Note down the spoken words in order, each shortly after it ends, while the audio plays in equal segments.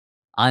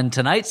On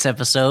tonight's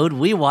episode,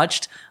 we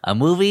watched a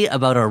movie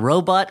about a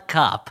robot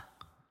cop.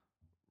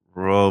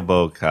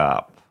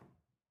 Robocop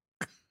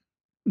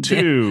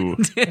 2.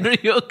 Dan, are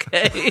you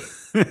okay?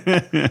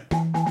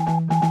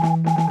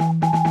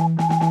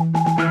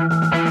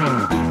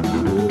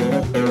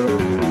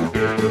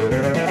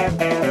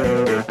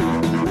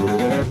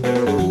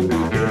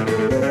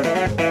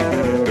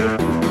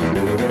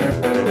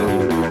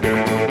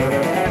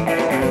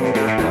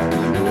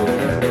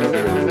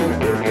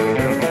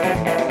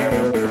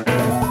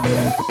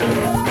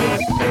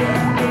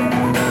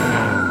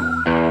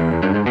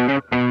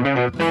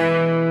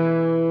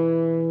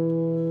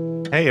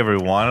 Hey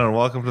everyone, and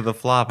welcome to the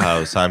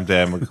Flophouse. I'm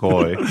Dan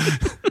McCoy.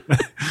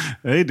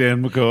 Hey,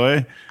 Dan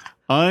McCoy.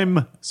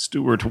 I'm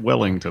Stuart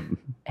Wellington.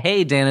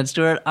 Hey, Dan and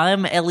Stuart.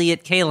 I'm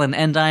Elliot Kalin,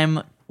 and I'm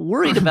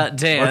worried about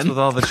Dan. What's with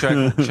all the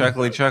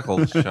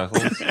chuckles?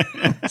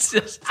 It's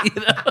just,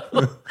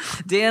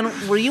 Dan,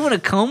 were you in a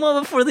coma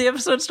before the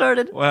episode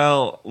started?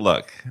 Well,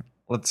 look,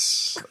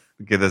 let's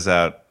get this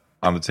out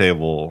on the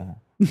table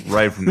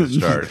right from the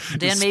start.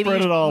 Dan, Just maybe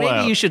spread it all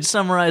out. you should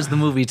summarize the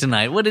movie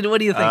tonight. What do you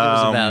think it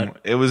was about?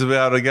 It was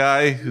about a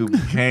guy who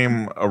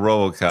became a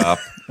Robocop.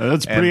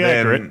 That's pretty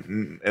accurate.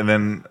 And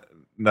then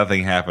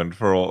nothing happened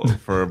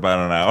for about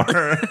an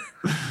hour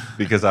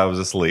because I was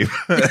asleep.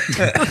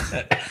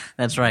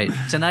 That's right.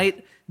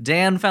 Tonight,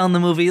 Dan found the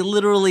movie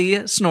literally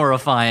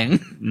snorifying.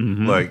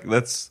 Mm-hmm. Look,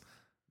 let's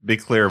be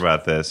clear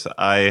about this.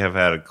 I have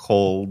had a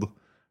cold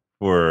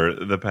for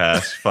the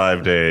past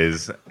 5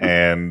 days,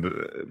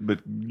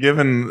 but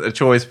given a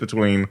choice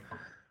between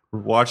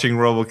watching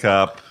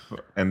Robocop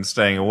and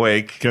staying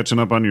awake, Catching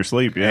up on your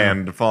sleep, yeah.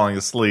 and falling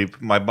asleep,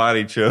 my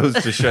body chose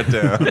to shut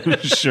down.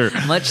 Sure.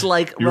 Much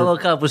like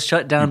RoboCop was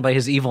shut down by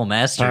his evil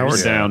masters.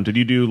 Power down. Did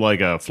you do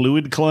like a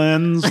fluid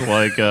cleanse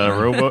like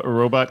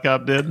Robot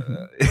Cop did?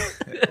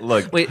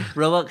 Look, Wait,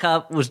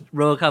 RoboCop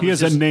He was has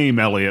just, a name,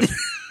 Elliot.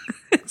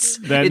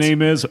 That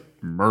name is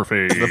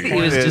Murphy. he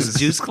was just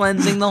juice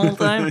cleansing the whole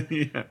time?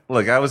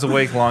 Look, I was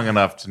awake long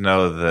enough to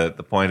know that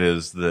the point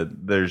is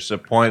that there's a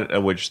point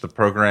at which the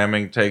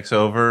programming takes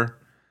over,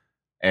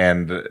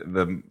 and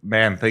the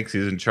man thinks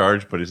he's in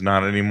charge, but he's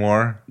not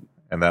anymore.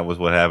 And that was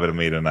what happened to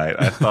me tonight.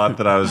 I thought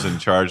that I was in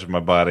charge of my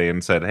body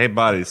and said, "Hey,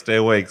 body, stay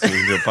awake so we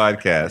can do a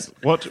podcast."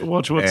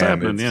 Watch what's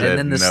happening. it Yeah. said-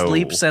 And then the No.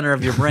 sleep center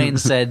of your brain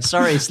said,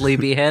 "Sorry,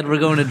 sleepyhead, we're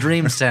going to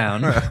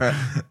Dreamstown." Little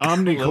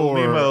Omnicore.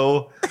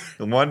 Nemo,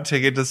 the one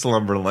ticket to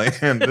Slumberland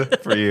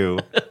for you.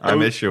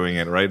 I'm issuing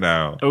it right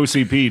now.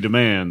 OCP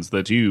demands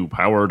that you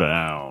power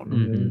down.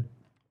 Mm-hmm.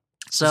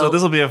 So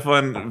this will be a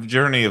fun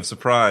journey of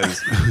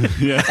surprise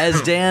as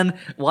Dan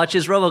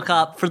watches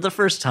RoboCop for the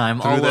first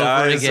time all through the over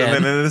eyes again of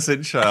an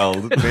innocent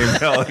child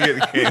named Elliot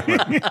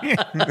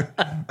Kalin.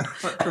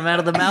 from out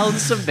of the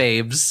mouths of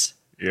babes.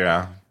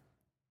 Yeah.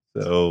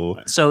 So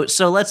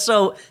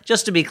So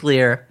just to be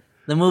clear,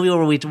 the movie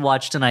where we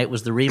watched tonight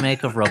was the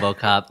remake of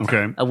RoboCop,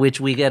 Okay. which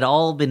we had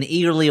all been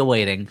eagerly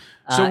awaiting.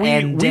 So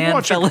and we Dan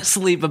watched fell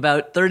asleep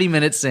about 30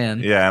 minutes in.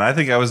 yeah, and I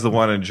think I was the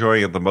one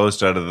enjoying it the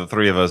most out of the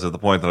three of us at the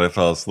point that I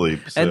fell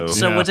asleep. So, And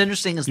so Yeah. what's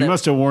interesting is You that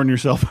must have worn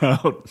yourself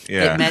out.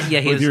 yeah. it meant, he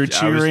With was, your I was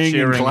cheering and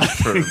cheering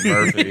clapping. for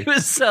Murphy.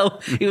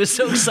 he was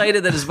so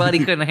excited that his body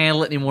couldn't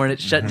handle it anymore, and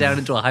it shut down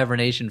into a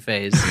hibernation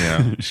phase.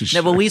 Yeah.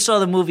 No, but we saw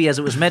the movie as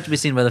it was meant to be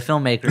seen by the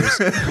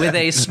filmmakers, with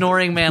a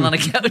snoring man on a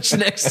couch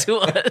next to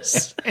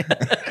us.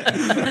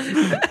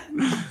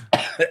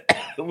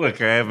 Look,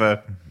 I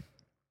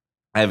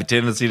have a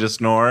tendency to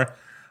snore.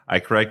 I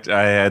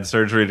had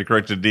surgery to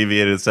correct a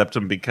deviated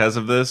septum because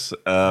of this.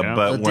 But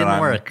It when didn't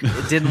work.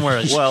 It didn't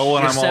work. Well,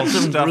 when Your I'm all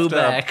septum grew stuffed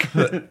up,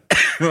 back.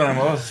 when I'm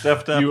all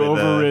stuffed up, You in,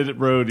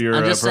 overrode your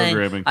I'm just saying,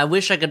 programming. I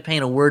wish I could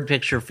paint a word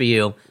picture for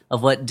you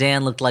of what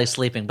Dan looked like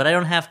sleeping, but I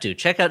don't have to.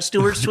 Check out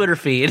Stuart's Twitter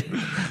feed,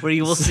 where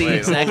you will see Wait,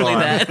 exactly hold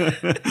on.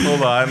 that.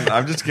 Hold on,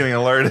 I'm just getting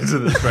alerted to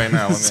this right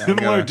now.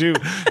 Similar to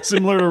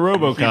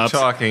RoboCop. Keep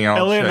talking, I'll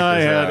Elliot check and I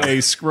this had out. a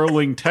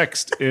scrolling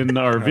text in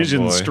our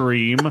vision boy.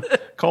 stream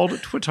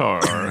called Twitter. Oh,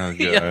 God.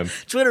 Yeah.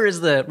 Twitter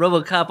is the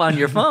RoboCop on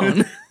your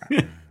phone.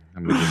 Let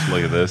me just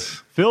look at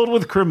this. Filled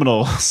with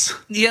criminals.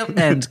 Yep,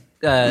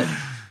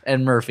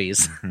 and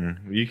Murphy's.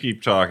 You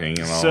keep talking,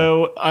 and I'll...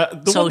 So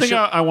the So one thing should-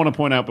 I want to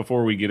point out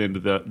before we get into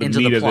the Into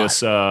meat the of plot.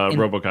 this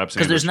RoboCop Because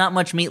sandwich there's not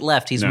much meat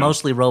left. He's No.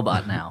 mostly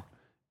robot now.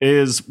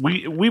 is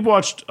we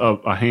watched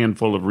a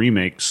handful of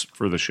remakes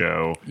for the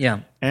show.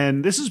 Yeah.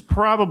 And this is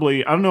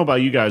probably, I don't know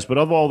about you guys, but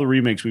of all the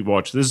remakes we've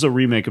watched, this is a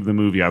remake of the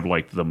movie I've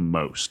liked the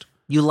most.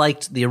 You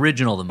liked the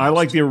original the most. I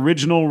like the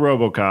original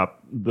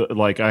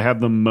RoboCop. I have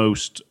the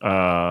most.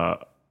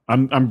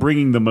 I'm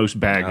bringing the most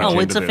baggage. Oh,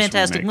 into it's a this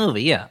fantastic remake.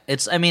 movie. Yeah,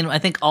 it's. I mean, I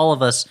think all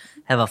of us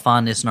have a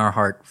fondness in our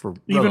heart for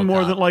Even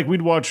more RoboCop. than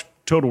we'd watch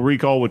Total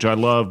Recall, which I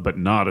love, but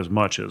not as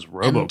much as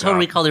RoboCop. And Total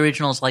Recall, the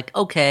original, is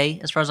okay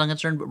as far as I'm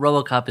concerned, but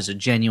RoboCop is a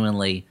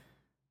genuinely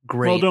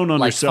great. Well, don't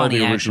undersell funny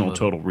the action original movie.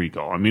 Total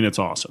Recall. I mean, it's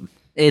awesome.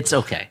 It's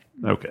okay.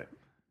 Okay.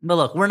 But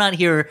look, we're not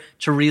here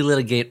to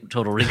relitigate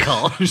Total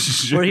Recall.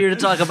 We're here to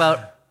talk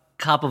about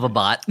cop of a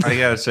bot. I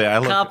gotta say,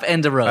 Cop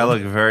and a rogue. I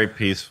look very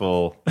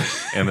peaceful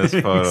in this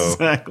photo.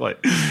 Exactly.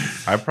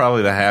 I'm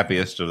probably the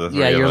happiest of the three.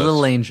 Yeah, you're of a us.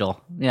 little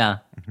angel. Yeah.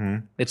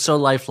 It's so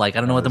lifelike. I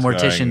don't know what the was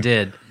mortician going-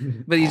 did,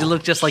 but you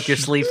look just like you're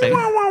sleeping.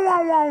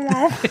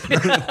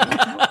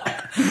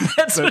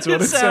 That's what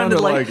it sounded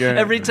like. yeah.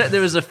 Every time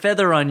there was a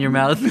feather on your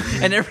mouth,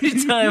 and every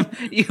time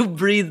you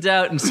breathed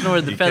out and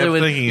snored, the feather kept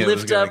would thinking it was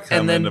lift gonna up come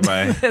and then into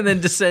my- and then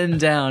descend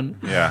down.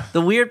 Yeah.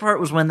 The weird part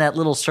was when that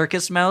little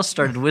circus mouse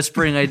started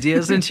whispering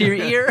ideas into your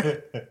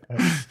ear.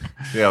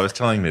 Yeah, it was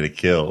telling me to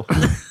kill.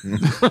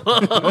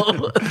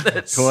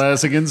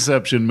 Classic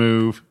Inception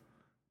move.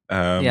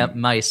 Yep,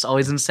 mice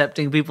always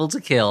incepting people to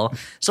kill.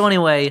 So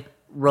anyway,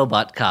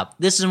 Robot Cop.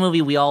 This is a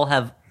movie we all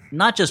have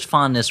not just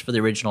fondness for the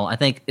original. I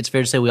think it's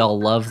fair to say we all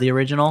love the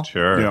original.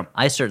 Sure. Yeah.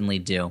 I certainly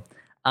do.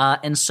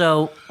 And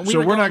so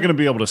We're not going to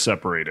be able to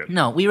separate it.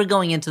 No, we were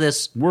going into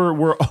this We're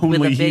with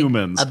only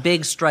humans. a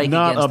big strike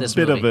Not against a this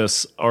bit movie. of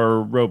us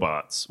are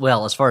robots.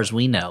 Well, as far as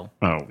we know.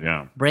 Oh,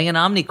 yeah. Bring an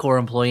Omnicore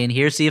employee in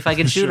here, see if I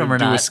can shoot him or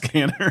Do a not.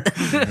 scanner.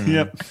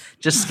 Yep.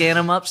 Just scan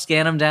them up,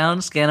 scan them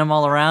down, scan them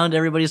all around.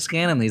 Everybody's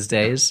scanning these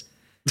days.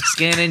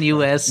 Scanning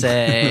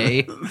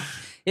USA.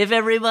 If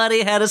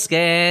everybody had a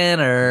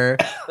scanner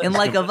and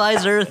like a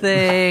visor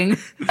thing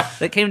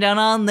that came down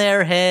on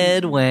their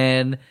head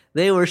when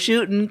they were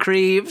shooting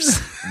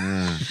creeps,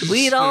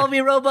 we'd all be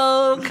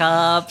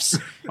Robocops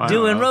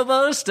doing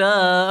Robo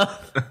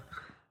stuff,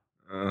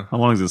 How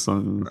long is this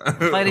song?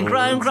 fighting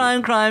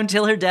crime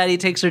till her daddy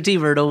takes her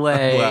T-Bird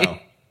away. Wow.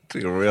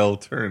 Took a real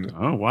turn.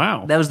 Oh,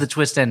 wow. That was the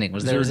twist ending.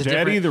 Was that it was a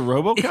Daddy the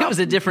different, Robocop? It was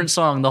a different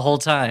song the whole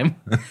time.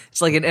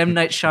 It's like an M.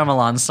 Night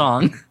Shyamalan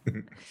song.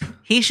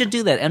 He should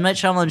do that. M. Night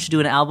Shyamalan should do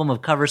an album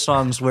of cover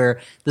songs where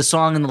the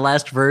song in the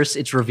last verse,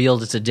 it's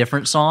revealed it's a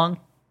different song.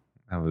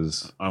 That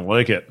was I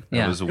like it.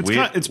 Yeah. was It's,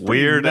 weird. it's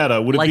weird.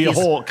 meta. Would it Like be a he's-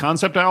 whole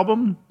concept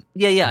album?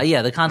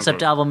 Yeah. The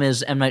concept album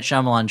is M. Night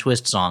Shyamalan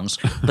twist songs.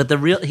 But the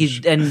real,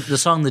 and the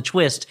song The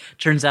Twist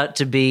turns out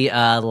to be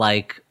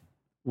like,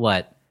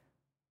 what?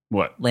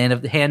 What? Land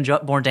of Hand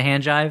Born to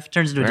Hand Jive?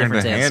 Turns into a Learned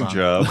different a dance hand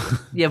song. job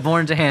Yeah,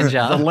 Born to Hand The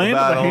Job. land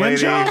about of a the hand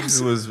lady jobs?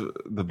 who was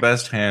the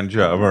best hand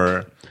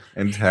jobber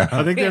in town.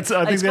 I think It's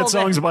that called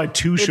song's a- by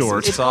Too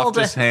Short. It's called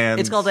Softest hands.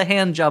 It's called a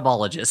hand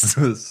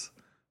jobologist.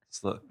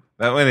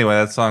 Anyway,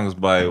 that song was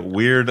by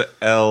Weird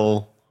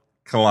L.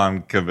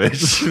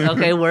 Kalankovich.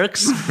 Okay,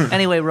 works.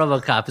 Anyway,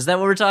 RoboCop. Is that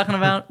what we're talking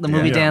about? The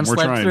movie Yeah, Dan we're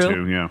slept trying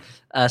through? to,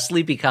 yeah.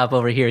 Sleepy Cop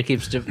over here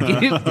keeps is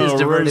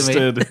diverting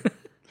Roasted. me.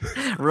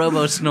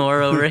 Robo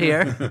Snore over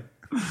here.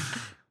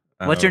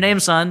 What's your name,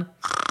 son?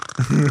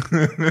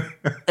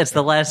 It's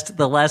the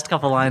last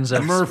couple lines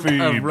of Murphy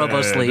of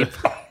Robo Bed. Sleep.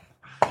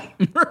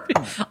 Murphy,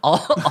 all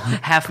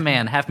half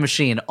man, half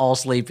machine, all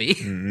sleepy.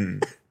 He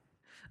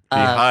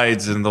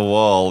hides in the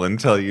wall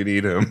until you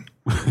need him.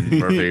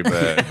 Murphy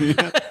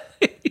bed.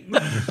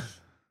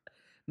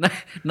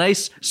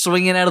 Nice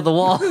swinging out of the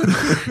wall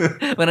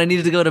when I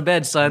needed to go to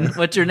bed, son.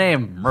 What's your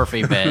name?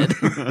 Murphy Bed.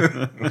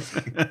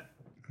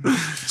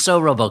 So,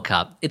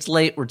 RoboCop. It's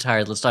late. We're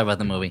tired. Let's talk about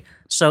the movie.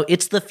 So,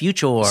 it's the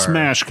future.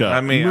 Smash cut.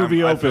 I mean,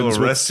 movie I feel opens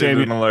with arrested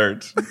and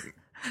alert.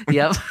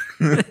 Yep.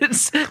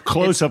 It's-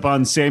 close up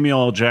on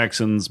Samuel L.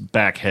 Jackson's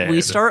back head.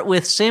 we start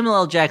with Samuel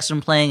L. Jackson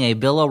playing a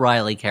Bill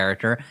O'Reilly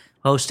character,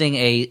 hosting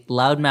a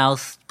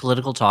loudmouth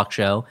political talk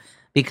show,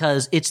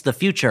 because it's the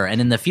future, and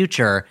in the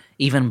future,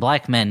 even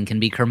black men can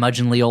be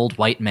curmudgeonly old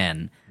white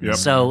men. Yep.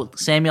 So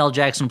Samuel L.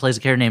 Jackson plays a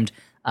character named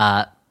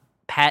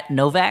Pat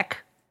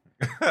Novak,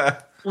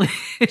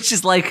 which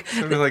is like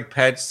Something like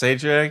Pat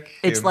Sajak.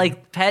 it's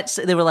like Pat.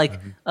 They were like,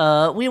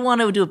 we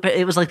want to do.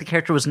 It was like the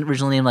character was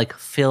originally named like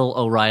Phil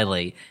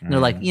O'Reilly. And they're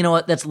like, you know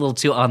what? That's a little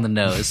too on the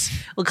nose.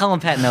 We'll call him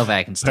Pat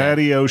Novak instead.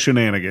 Patio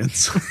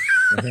shenanigans.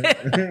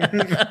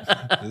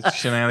 There's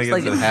shenanigans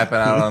like that happen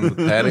out on the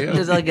patio.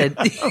 There's like a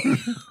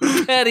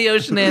patio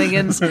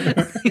shenanigans,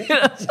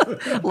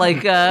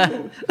 like I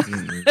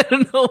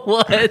don't know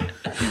what.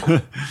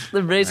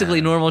 They're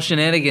basically normal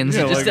shenanigans,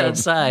 Yeah, just like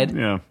outside.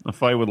 A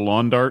fight with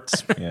lawn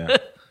darts. Yeah.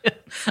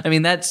 I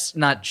mean, that's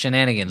not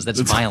shenanigans.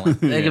 That's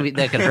violent.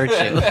 That could hurt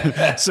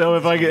you. So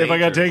if I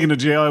got taken to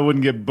jail, I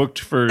wouldn't get booked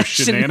for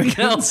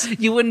shenanigans. No,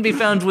 you wouldn't be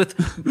found with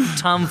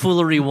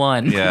tomfoolery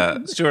 1. Yeah,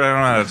 Stuart, I don't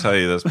know how to tell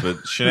you this,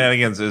 but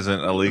shenanigans isn't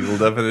a legal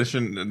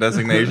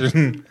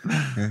designation.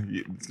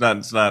 It's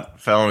not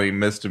felony,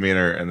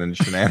 misdemeanor, and then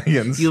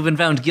shenanigans. You've been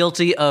found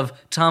guilty of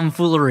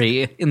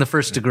tomfoolery in the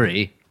first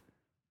degree.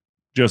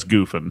 Just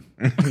goofing.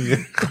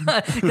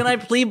 Can I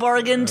plea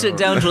bargain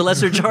down to a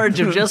lesser charge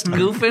of just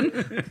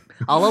goofing?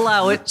 I'll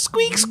allow it.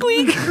 Squeak,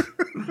 squeak.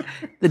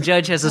 The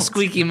judge has a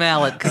squeaky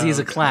mallet because he's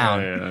a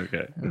clown. Yeah,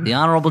 okay. The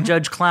Honorable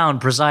Judge Clown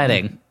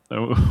presiding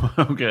Oh,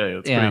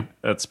 okay, Yeah.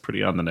 that's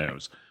pretty on the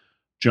nose.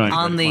 Giant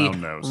on red the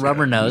clown nose.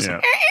 rubber yeah. nose.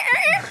 Yeah.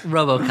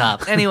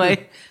 RoboCop.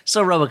 Anyway,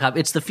 so RoboCop.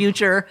 It's the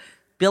future.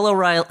 Bill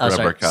O'Reilly. Oh,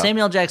 sorry. RoboCop.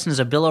 Samuel Jackson is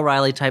a Bill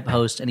O'Reilly type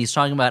host, and he's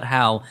talking about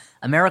how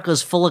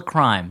America's full of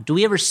crime. Do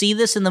we ever see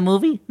this in the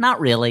movie? Not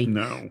really.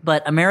 No.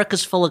 But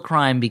America's full of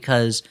crime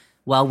because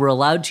while we're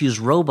allowed to use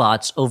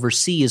robots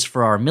overseas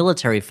for our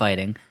military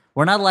fighting,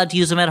 we're not allowed to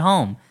use them at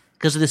home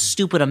because of this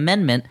stupid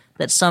amendment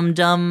that some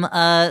dumb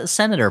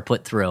senator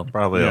put through.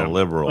 Probably a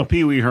liberal. A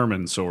Pee Wee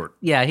Herman sort.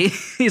 Yeah,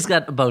 he's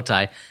got a bow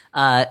tie.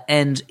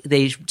 And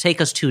they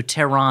take us to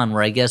Tehran,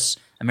 where I guess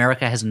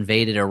America has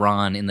invaded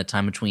Iran in the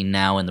time between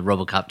now and the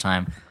Robocop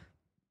time,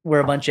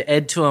 where a bunch of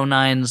Ed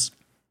 209s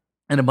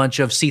and a bunch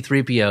of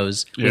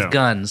C-3POs with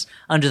guns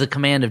under the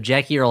command of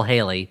Jackie Earle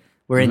Haley,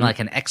 wearing like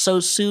an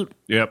exosuit,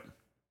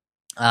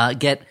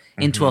 get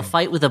into a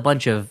fight with a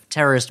bunch of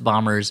terrorist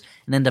bombers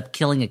and end up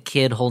killing a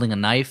kid holding a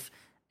knife.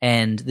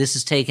 And this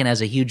is taken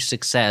as a huge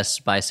success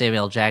by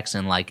Samuel L.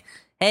 Jackson, like,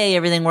 hey,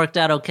 everything worked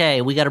out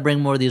okay. We got to bring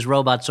more of these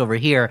robots over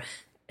here.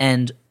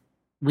 And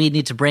we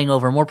need to bring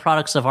over more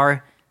products of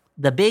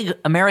the big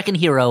American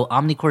hero,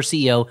 Omnicorp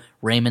CEO,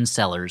 Raymond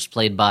Sellers,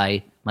 played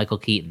by Michael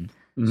Keaton.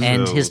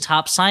 And his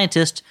top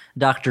scientist,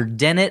 Dr.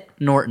 Dennett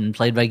Norton,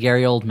 played by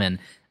Gary Oldman,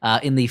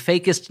 in the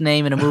fakest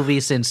name in a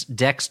movie since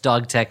Dex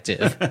Dog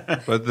Detective.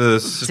 But the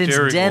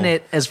satirical... Since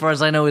Dennett, as far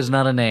as I know, is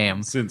not a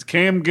name. Since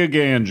Cam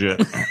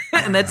Gaganja.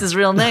 And that's his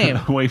real name.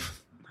 Wait.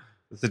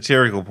 The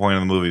satirical point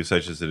of the movie,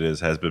 such as it is,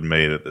 has been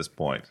made at this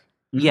point.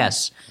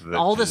 Yes.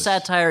 All the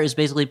satire is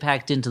basically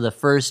packed into the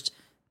first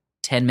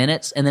 10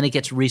 minutes, and then it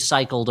gets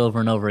recycled over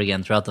and over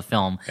again throughout the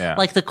film,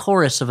 like the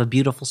chorus of a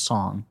beautiful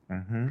song.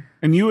 Mm-hmm.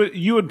 And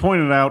you had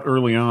pointed out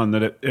early on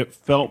that it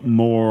felt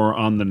more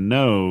on the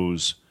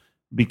nose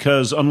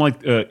because,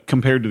 unlike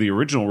compared to the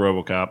original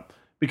RoboCop,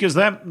 because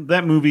that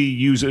movie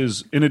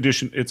uses, in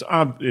addition,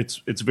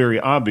 it's very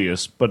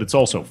obvious, but it's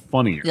also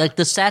funnier. Like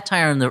the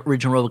satire in the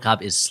original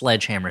RoboCop is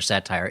sledgehammer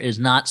satire. It is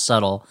not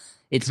subtle.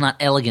 It's not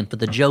elegant, but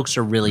the jokes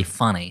are really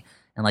funny.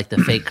 And like the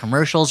fake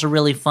commercials are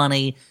really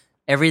funny.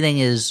 Everything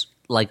is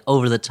like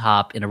over the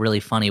top in a really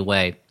funny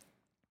way.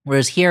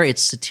 Whereas here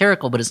it's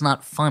satirical, but it's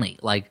not funny.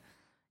 Like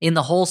in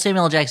the whole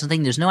Samuel L. Jackson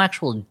thing, there's no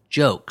actual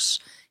jokes.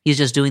 He's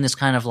just doing this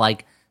kind of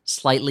like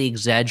slightly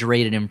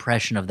exaggerated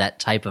impression of that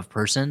type of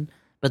person,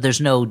 but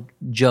there's no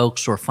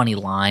jokes or funny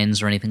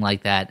lines or anything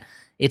like that.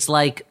 It's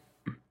like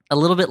a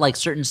little bit like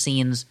certain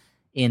scenes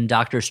in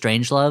Doctor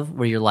Strangelove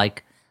where you're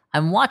like,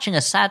 I'm watching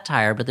a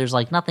satire, but there's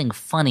like nothing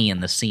funny in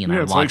the scene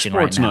I'm watching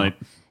like Sports right now. Night.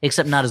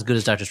 Except not as good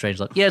as Doctor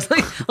Strangelove. Yeah, it's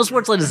like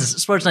Sports Night is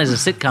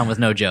a sitcom with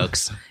no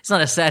jokes. It's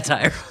not a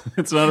satire.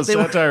 It's not a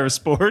satire of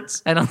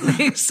sports? I don't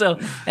think so.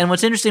 And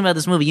what's interesting about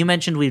this movie, you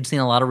mentioned we've seen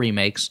a lot of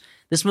remakes.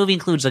 This movie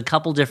includes a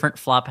couple different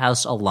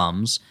Flophouse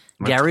alums.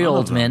 Gary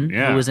Oldman,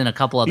 who was in a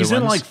couple other ones. He's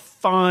in like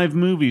 5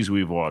 movies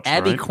we've watched,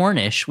 Abby right?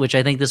 Cornish, which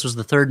I think this was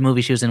the 3rd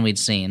movie she was in we'd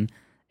seen.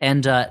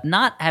 And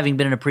not having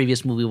been in a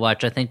previous movie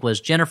watch, I think, was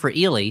Jennifer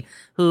Ely,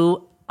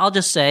 who, I'll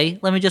just say,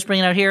 let me just bring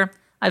it out here,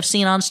 I've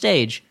seen on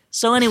stage.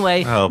 So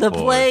anyway,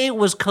 play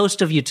was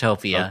Coast of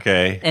Utopia.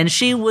 Okay. And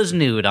she was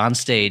nude on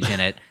stage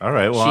in it. All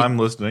right, well, I'm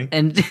listening.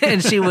 And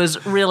she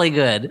was really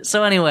good.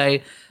 So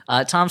anyway,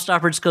 Tom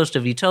Stoppard's Coast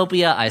of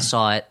Utopia, I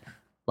saw it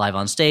live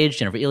on stage.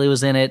 Jennifer Ely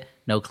was in it.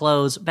 No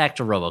clothes. Back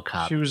to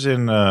RoboCop. She was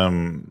in,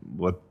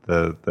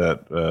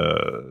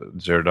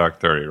 Zero Dark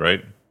 30,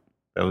 right?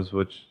 That was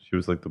she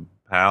was like the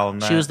pal in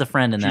that? She was the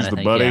friend in that, I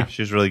think. buddy? Yeah.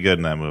 She's really good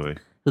in that movie.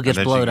 Who gets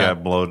blowed up.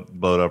 She got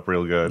blowed up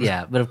real good.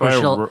 Yeah, but of course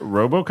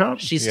RoboCop?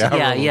 she's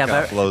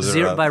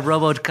RoboCop by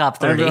RoboCop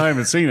 30. I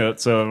haven't seen it,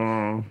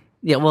 so...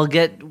 Yeah, we'll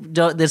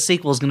the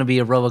sequel is going to be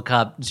a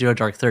RoboCop Zero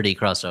Dark 30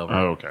 crossover.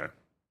 Oh, okay.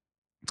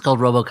 It's called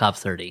RoboCop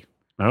 30.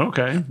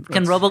 Okay.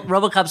 Can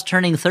RoboCop's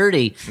turning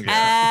 30.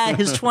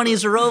 His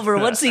 20s are over.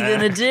 What's he going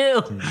to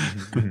do?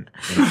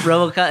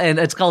 RoboCop, and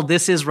it's called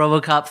This Is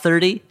RoboCop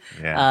 30.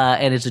 Yeah.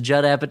 And it's a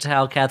Judd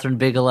Apatow, Catherine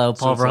Bigelow,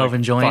 Paul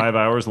Verhoeven joint. 5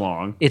 hours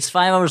long. It's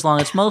 5 hours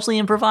long. It's mostly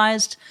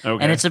improvised.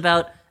 Okay. And it's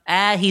about,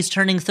 he's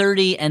turning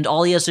 30, and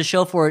all he has to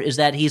show for it is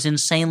that he's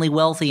insanely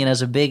wealthy and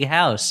has a big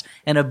house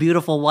and a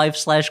beautiful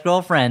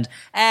wife/girlfriend.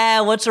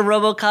 What's a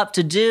RoboCop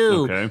to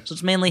do? Okay. So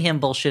it's mainly him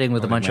bullshitting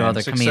with a bunch of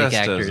other comedic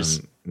actors.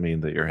 Doesn't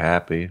mean that you're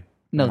happy.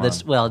 No,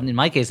 in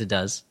my case it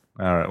does.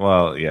 All right,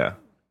 well, yeah,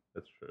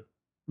 that's true.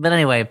 But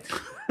anyway,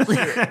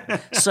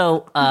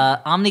 so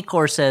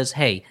Omnicorp says,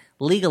 hey,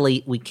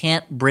 legally we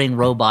can't bring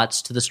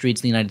robots to the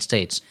streets of the United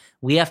States.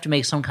 We have to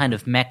make some kind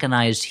of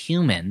mechanized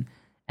human,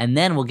 and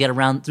then we'll get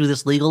around through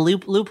this legal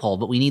loophole.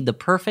 But we need the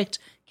perfect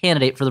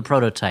candidate for the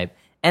prototype.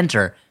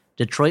 Enter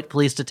Detroit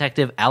police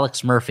detective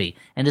Alex Murphy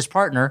and his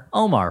partner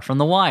Omar from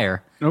The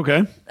Wire.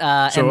 Okay.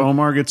 So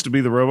Omar gets to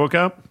be the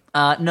RoboCop?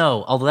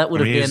 No, although that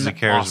would have been he's the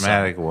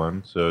charismatic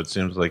one, so it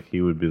seems like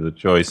he would be the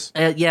choice.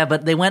 Yeah,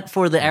 but they went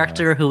for the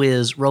actor who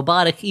is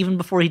robotic even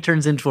before he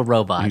turns into a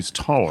robot. He's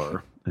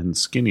taller and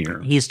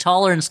skinnier. He's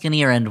taller and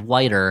skinnier and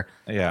whiter.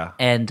 Yeah.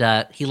 And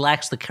he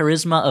lacks the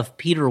charisma of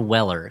Peter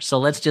Weller. So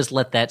let's just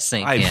let that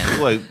sink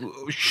in.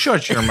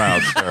 Shut your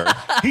mouth, sir.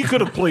 He could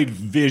have played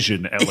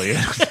Vision, Elliot.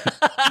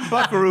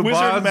 Buckaroo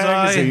Wizard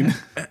Magazine.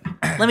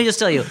 Let me just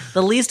tell you,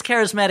 the least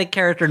charismatic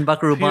character in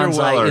Buckaroo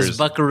Banzai is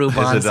Buckaroo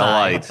Banzai.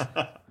 Is a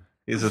delight.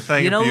 He's a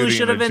thing. You know who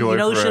should have been? You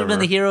know who should have been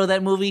the forever. hero of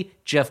that movie?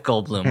 Jeff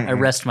Goldblum. I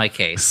rest my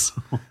case.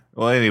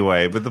 Well,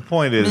 anyway, but the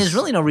point is, there's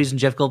really no reason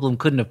Jeff Goldblum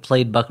couldn't have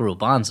played Buckaroo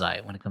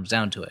Banzai when it comes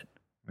down to it.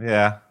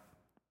 yeah.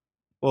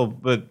 Well,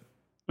 but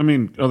I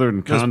mean, other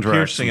than those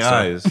contracts, piercing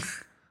eyes.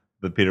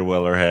 that Peter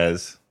Weller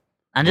has.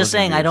 I'm just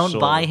saying, into I your don't soul.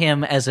 buy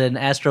him as an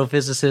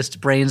astrophysicist,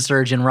 brain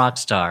surgeon, rock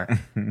star.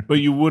 But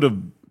you would have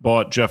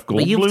bought Jeff Goldblum.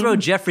 But you throw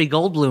Jeffrey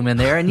Goldblum in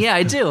there, and yeah,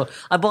 I do.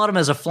 I bought him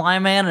as a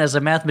flyman and as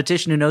a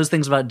mathematician who knows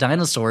things about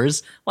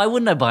dinosaurs. Why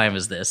wouldn't I buy him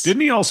as this?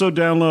 Didn't he also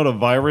download a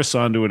virus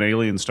onto an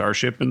alien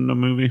starship in the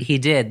movie? He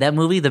did. That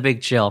movie, The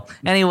Big Chill.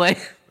 Anyway,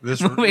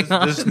 This moving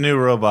on. this new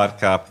robot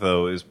cop,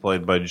 though, is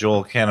played by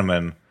Joel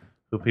Kinnaman,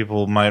 who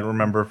people might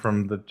remember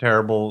from The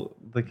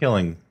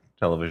Killing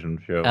television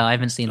show. Oh, I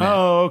haven't seen that.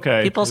 Oh,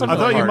 okay. People I sometimes-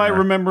 thought you might Partner.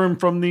 remember him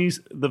from the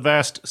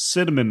vast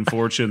cinnamon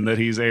fortune that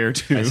he's heir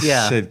to.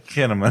 Yeah. Sid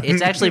Kinnaman.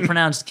 It's actually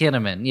pronounced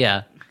Kinnaman,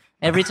 yeah.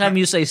 Every time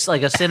you say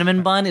like a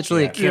cinnamon bun, it's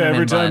really a Kinnaman Yeah,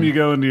 every time bun. you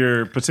go into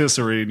your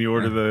patisserie and you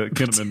order the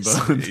Kinnaman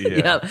bun.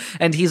 Yeah.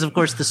 And he's, of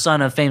course, the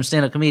son of famed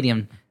stand-up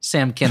comedian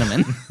Sam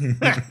Kinnaman.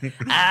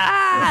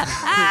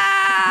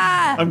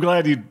 I'm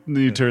glad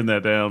you turned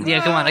that down.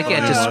 Yeah, come on. I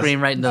can't just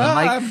scream right into the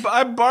mic.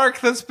 I bark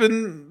that's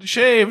been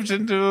shaved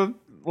into a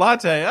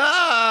latte.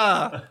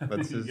 Ah!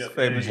 That's his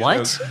famous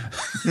What?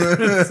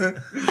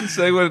 joke.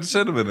 Say what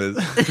cinnamon is.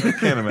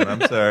 Kinnaman,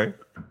 I'm sorry.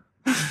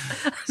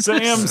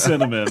 Sam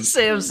Cinnamon.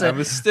 Sam I'm said,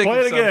 a stick Play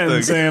of it again,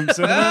 something. Sam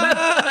Cinnamon.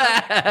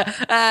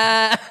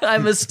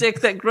 I'm a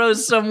stick that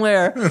grows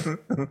somewhere.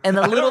 And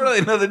a I little don't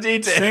really know the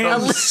details.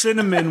 Sam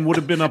Cinnamon would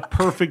have been a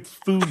perfect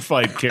food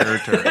fight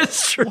character.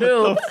 It's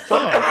true.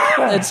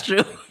 That's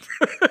true.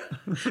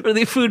 Or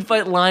the food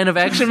fight line of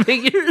action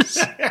figures,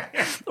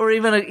 or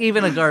even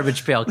a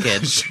garbage pail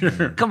kid.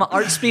 Sure. Come on,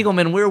 Art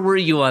Spiegelman, where were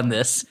you on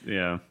this?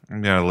 Yeah.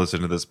 I'm gonna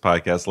listen to this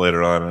podcast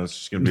later on, and it's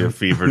just gonna be a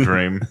fever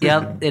dream.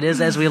 Yep, it is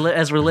as we're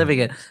living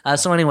it.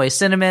 So anyway,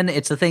 cinnamon.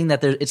 It's a thing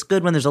that it's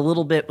good when there's a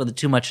little bit, but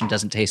too much and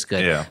doesn't taste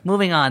good. Yeah.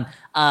 Moving on.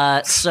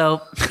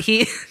 So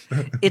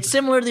it's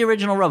similar to the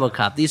original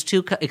RoboCop. These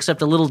two,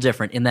 except a little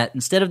different in that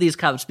instead of these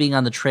cops being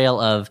on the trail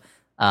of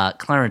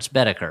Clarence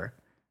Bedecker,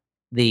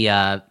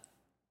 the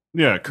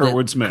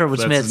Kurtwood Smith. Kurtwood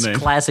That's Smith's his name.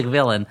 classic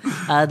villain.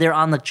 They're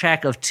on the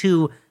track of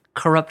two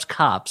corrupt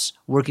cops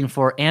working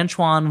for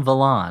Antoine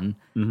Vallon,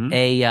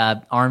 a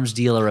arms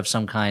dealer of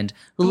some kind,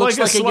 who looks like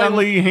a like a young.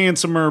 slightly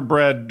handsomer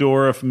Brad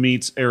Dourif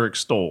meets Eric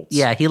Stoltz.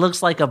 Yeah, he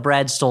looks like a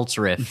Brad Stoltz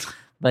riff,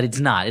 but it's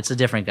not. It's a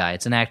different guy.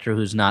 It's an actor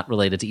who's not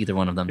related to either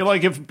one of them.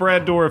 Like if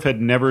Brad Dourif had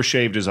never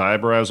shaved his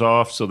eyebrows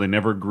off, so they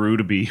never grew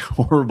to be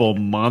horrible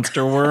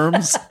monster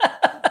worms.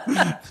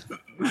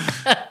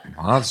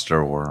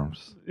 Monster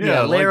worms.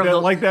 Yeah, Lair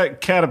of like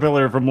that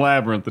caterpillar from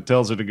Labyrinth that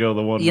tells her to go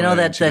the one way. You know and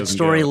that she doesn't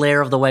story, go.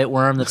 Lair of the White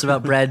Worm, that's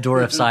about Brad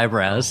Dourif's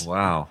eyebrows,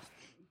 Wow.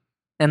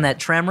 and that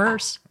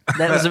Tremors.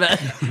 That was about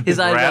his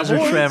eyebrows are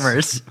Graboids?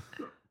 tremors.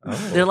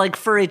 They're like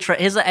furry.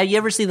 Have you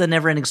ever seen the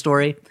Neverending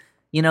Story?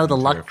 You know the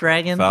Luck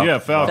Dragon. Yeah,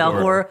 Falcor.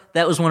 Falcor.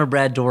 That was one of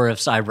Brad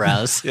Dourif's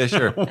eyebrows. Yeah,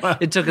 sure.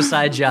 It took a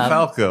side job.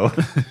 Falco.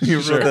 You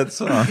wrote that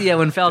song. Yeah,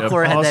 when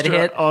Falcor had that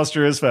hit.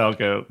 Austria is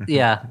Falco.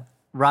 Yeah.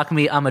 Rock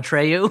Me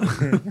Amatreyu.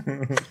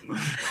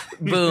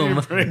 Boom.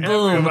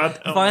 Boom.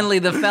 Finally,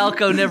 the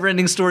Falco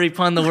never-ending story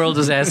pun the world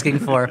is asking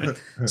for.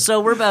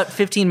 So we're about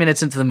 15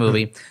 minutes into the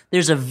movie.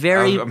 There's a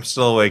very... I'm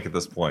still awake at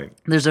this point.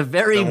 There's a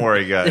very... Don't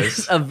worry, guys.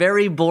 There's a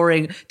very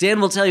boring... Dan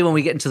will tell you when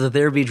we get into the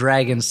There Be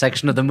Dragons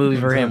section of the movie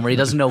for him, where he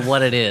doesn't know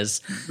what it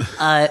is.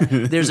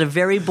 There's a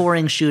very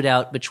boring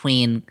shootout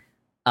between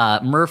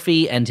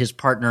Murphy and his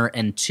partner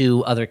and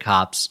two other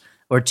cops,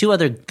 or two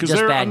other just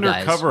They're bad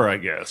guys. undercover, I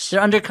guess.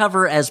 They're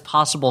undercover as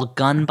possible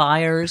gun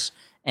buyers,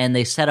 and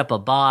they set up a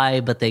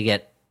buy, but they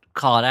get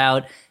caught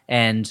out,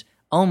 and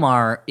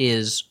Omar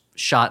is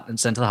shot and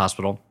sent to the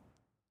hospital.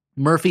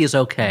 Murphy is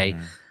okay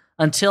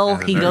until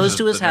he goes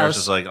to his the nurse house.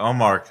 is like,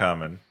 Omar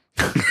coming.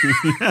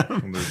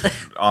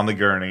 On the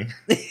gurney.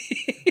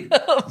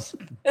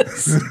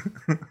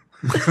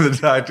 The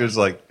doctor's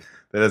like,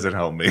 that doesn't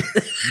help me.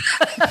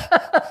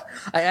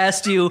 I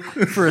asked you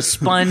for a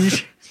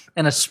sponge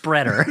and a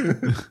spreader.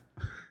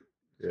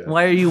 Yeah.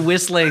 Why are you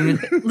whistling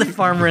The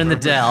Farmer in the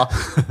Dell?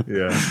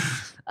 Yeah.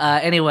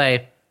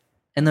 Anyway,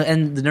 and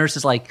the nurse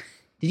is like,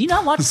 did you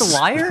not watch The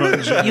Wire?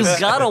 You've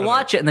got to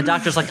watch it. And the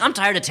doctor's like, I'm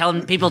tired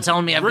of people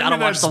telling me I've Bring got to me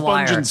that watch The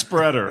sponge Wire. and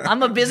spreader.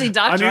 I'm a busy I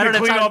doctor. need don't to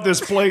have clean time. off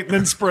this plate and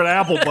then spread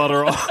apple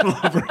butter all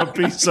over a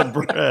piece of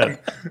bread.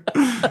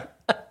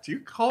 Do you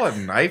call a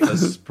knife a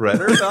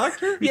spreader,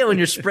 doctor? Yeah, when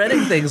you're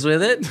spreading things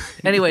with it.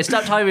 Anyway,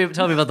 stop telling me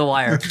about The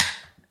Wire.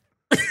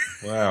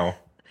 Wow.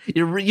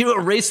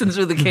 You're racing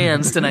through the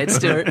cans tonight,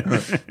 Stuart.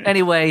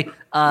 Anyway,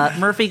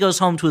 Murphy goes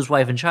home to his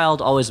wife and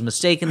child. Always a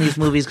mistake in these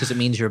movies because it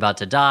means you're about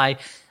to die.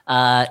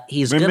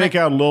 He's They gonna make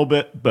out a little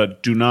bit,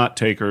 but do not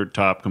take her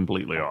top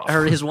completely off.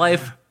 his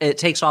wife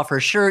takes off her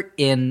shirt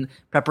in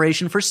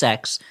preparation for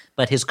sex,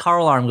 but his car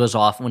alarm goes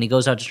off. When he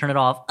goes out to turn it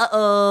off,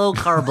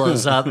 car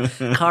blows up.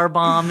 Car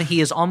bomb. He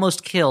is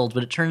almost killed,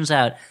 but it turns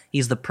out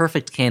he's the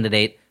perfect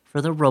candidate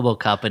for the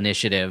Robocop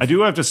initiative. I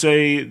do have to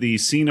say the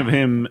scene of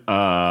him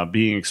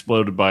being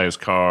exploded by his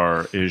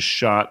car is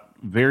shot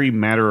very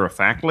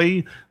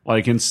matter-of-factly.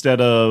 Like,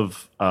 instead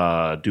of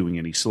doing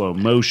any slow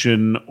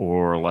motion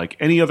or like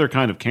any other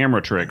kind of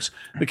camera tricks,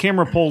 the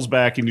camera pulls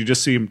back and you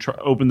just see him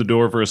open the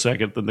door for a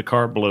second, then the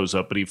car blows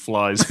up and he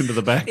flies into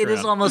the background. It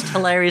is almost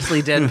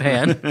hilariously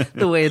deadpan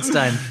the way it's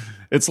done.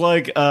 It's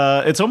like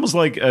it's almost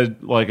like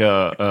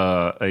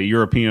a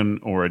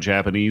European or a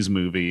Japanese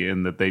movie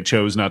in that they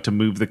chose not to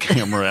move the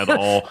camera at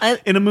all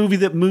in a movie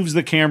that moves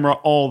the camera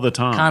all the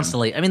time.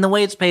 Constantly. I mean, the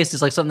way it's paced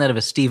is like something out of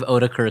a Steve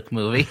Odekirk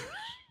movie.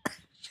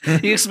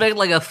 You expect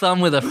like a thumb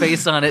with a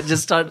face on it,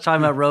 just talking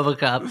about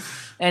Robocop.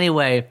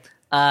 Anyway,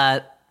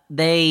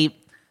 they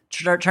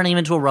start turning him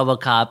into a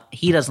Robocop.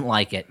 He doesn't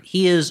like it.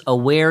 He is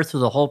aware through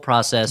the whole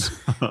process.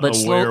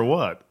 But Aware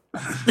what?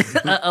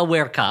 A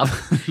were-cop.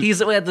 He's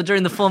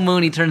during the full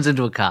moon. He turns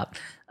into a cop.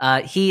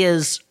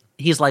 He's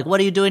like, "What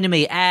are you doing to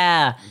me?"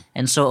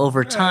 And so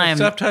over time,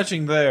 stop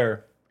touching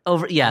there.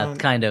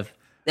 Kind of.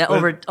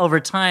 Over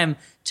time,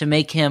 to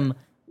make him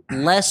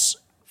less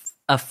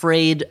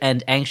afraid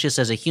and anxious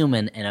as a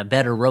human and a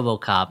better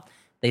RoboCop,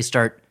 they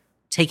start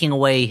taking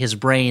away his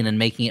brain and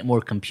making it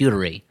more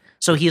computery.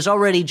 So he's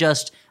already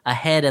just a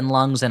head and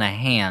lungs and a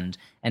hand,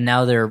 and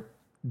now they're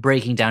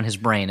breaking down his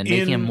brain and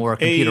making him more a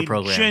computer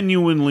program.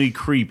 Genuinely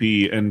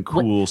creepy and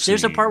cool scene.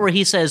 There's a part where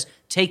he says,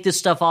 "Take this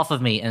stuff off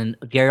of me," and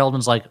Gary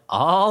Oldman's like,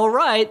 "All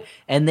right,"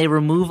 and they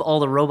remove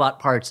all the robot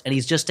parts, and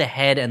he's just a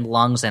head and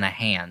lungs and a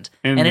hand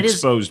and an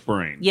exposed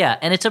brain. Yeah,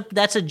 and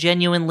that's a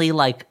genuinely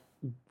like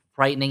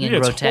frightening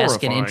and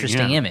grotesque and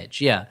interesting image.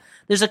 Yeah,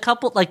 there's a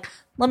couple like,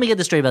 let me get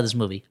this straight about this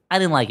movie. I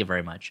didn't like it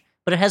very much,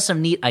 but it has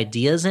some neat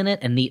ideas in it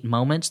and neat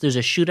moments. There's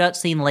a shootout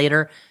scene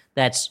later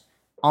that's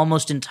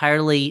almost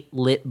entirely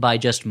lit by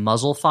just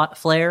muzzle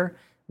flare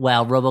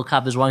while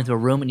RoboCop is walking through a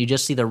room, and you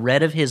just see the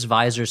red of his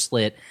visor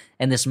slit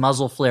and this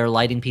muzzle flare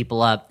lighting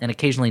people up, and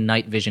occasionally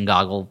night vision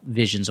goggle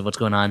visions of what's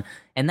going on.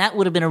 And that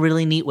would have been a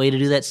really neat way to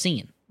do that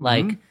scene.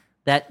 Like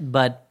that,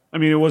 but I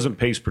mean, it wasn't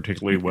paced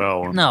particularly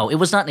well. No, it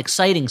was not an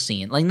exciting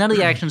scene. Like, none of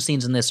the action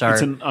scenes in this are...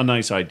 It's a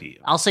nice idea.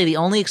 I'll say the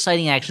only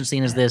exciting action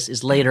scene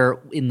is later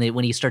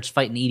when he starts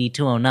fighting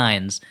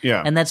ED-209s.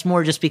 Yeah. And that's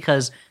more just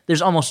because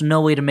there's almost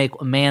no way to make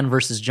a man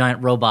versus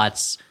giant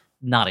robots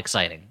not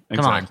exciting. Come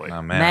Exactly. on.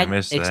 Oh, man, I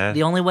missed that.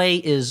 The only way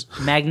is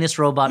Magnus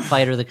Robot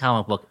Fighter, the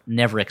comic book,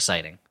 never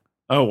exciting.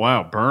 Oh,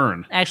 wow,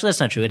 burn. Actually, that's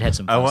not true. It had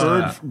some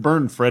fun.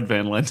 Burn Fred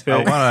Van Lente.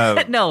 I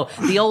want to No,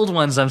 the old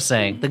ones I'm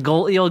saying. The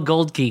old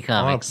Gold Key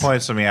comics.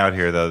 point something out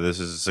here, though. This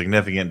is a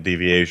significant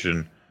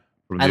deviation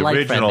from the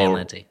like Fred original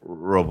Van Lente.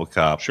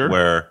 RoboCop,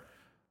 where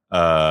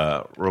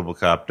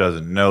RoboCop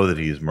doesn't know that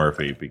he's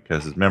Murphy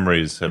because his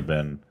memories have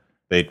been...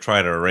 They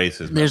try to erase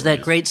his There's memories.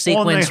 that great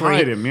sequence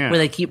where where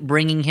they keep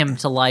bringing him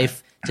to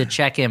life to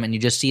check him, and you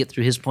just see it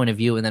through his point of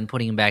view and then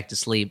putting him back to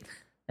sleep.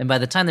 And by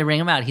the time they bring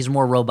him out, he's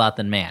more robot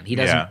than man. He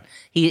doesn't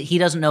he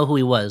doesn't know who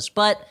he was.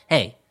 But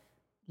hey,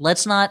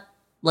 let's not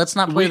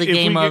play the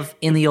game of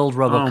in the old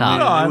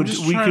RoboCop.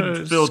 No, we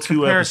could fill 2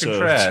 compare and episodes.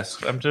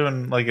 contrast. I'm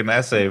doing like an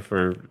essay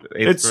for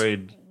 8th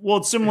grade. Well,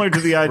 it's similar to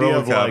the idea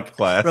of like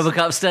class.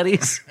 RoboCop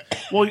studies.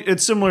 Well,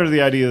 it's similar to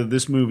the idea that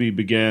this movie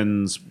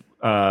begins,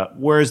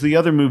 whereas the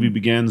other movie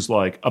begins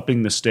like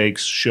upping the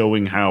stakes,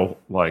 showing how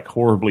like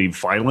horribly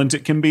violent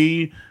it can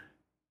be,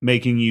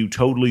 making you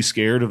totally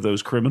scared of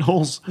those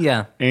criminals.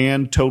 Yeah.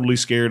 And totally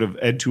scared of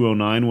Ed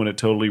 209 when it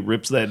totally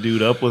rips that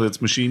dude up with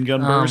its machine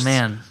gun bursts. Oh,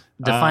 man.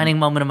 Defining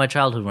moment of my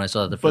childhood when I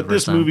saw it the first time. But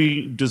this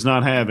movie does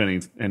not have any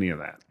of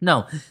that.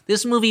 No.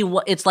 This movie,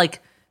 it's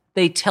like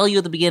they tell you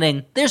at the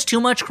beginning, there's too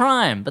much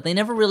crime, but they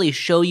never really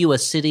show you a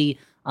city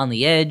on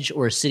the edge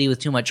or a city with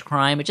too much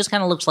crime. It just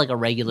kind of looks like a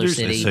regular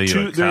city. So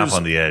you're a cop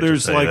on the edge.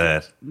 There's like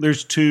that.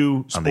 There's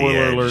 2, On the spoiler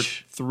edge.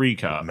 alert, 3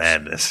 cops.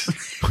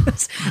 Madness.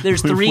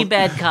 There's 3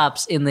 bad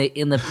cops in the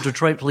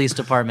Detroit Police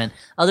Department.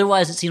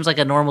 Otherwise, it seems like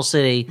a normal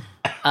city.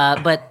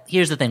 But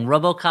here's the thing: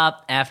 RoboCop,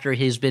 after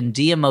he's been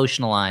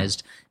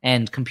de-emotionalized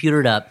and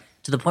computered up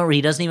to the point where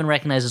he doesn't even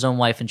recognize his own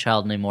wife and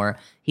child anymore,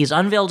 he's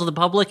unveiled to the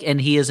public,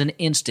 and he is an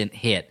instant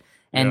hit.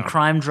 And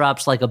crime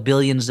drops like a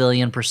billion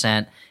zillion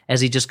 % as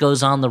he just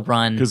goes on the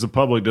run. Because the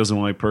public doesn't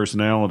like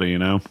personality, you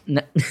know?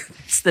 No,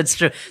 that's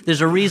true.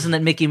 There's a reason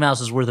that Mickey Mouse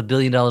is worth $1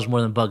 billion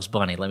more than Bugs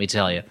Bunny, let me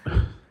tell you.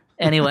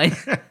 Anyway.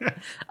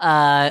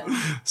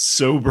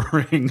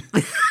 Sobering.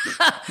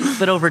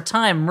 But over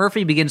time,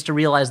 Murphy begins to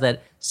realize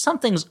that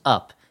something's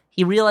up.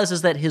 He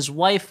realizes that his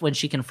wife, when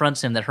she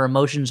confronts him, that her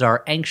emotions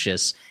are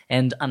anxious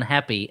and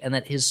unhappy, and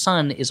that his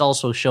son is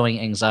also showing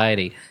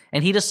anxiety.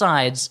 And he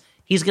decides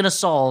he's going to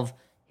solve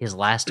his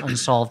last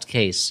unsolved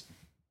case,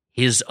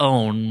 his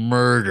own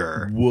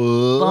murder.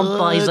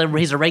 What?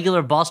 He's a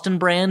regular Boston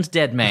brand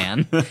dead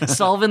man,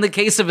 solving the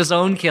case of his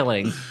own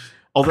killing.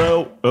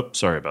 Although,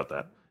 sorry about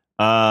that.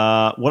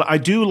 What I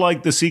do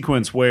like the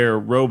sequence where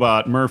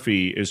Robot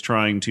Murphy is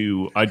trying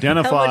to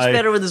identify. How much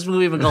better would this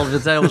movie have been called if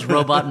it said it was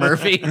Robot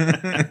Murphy?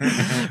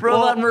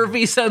 Robot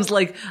Murphy sounds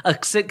like a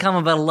sitcom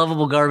about a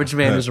lovable garbage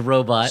man who's a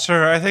robot.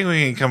 Sir, I think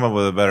we can come up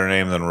with a better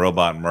name than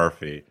Robot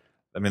Murphy.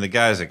 I mean, the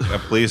guy's a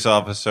police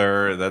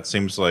officer. That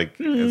seems like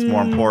it's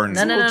more important.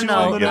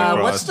 No.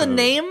 What's the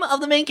name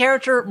of the main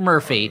character?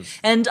 Murphy.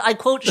 And I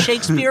quote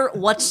Shakespeare,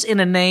 what's in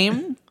a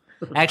name?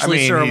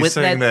 Actually, sir, he's with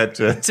saying that,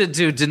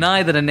 to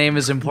deny that a name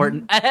is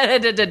important.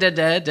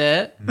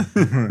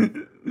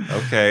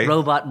 Okay.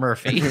 Robot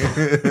Murphy.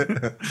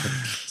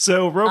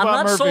 So Robot I'm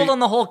not Murphy. sold on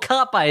the whole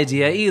cop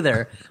idea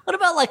either. What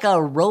about like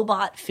a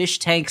robot fish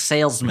tank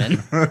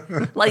salesman?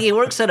 Like he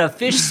works at a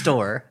fish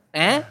store.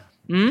 And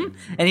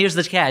here's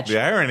the catch. The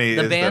irony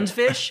the is banned that-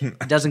 fish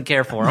doesn't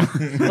care for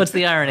him. What's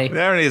the irony?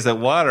 The irony is that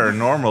water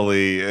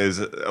normally is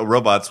a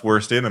robot's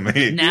worst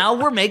enemy. Now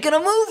we're making a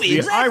movie.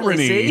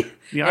 Exactly.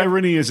 The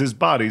irony is his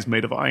body's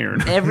made of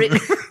iron.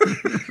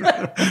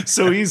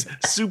 So he's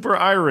super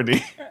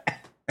irony.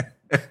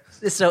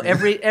 So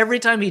every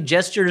time he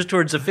gestures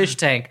towards a fish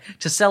tank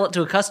to sell it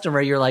to a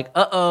customer, you're like,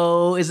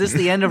 uh-oh, is this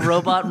the end of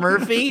Robot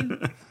Murphy?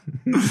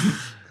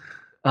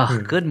 Oh,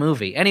 good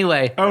movie.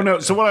 Anyway. Oh no.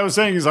 So what I was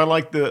saying is I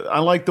like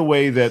the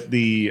way that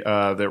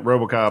that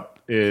RoboCop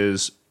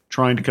is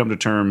trying to come to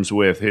terms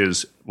with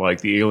his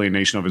the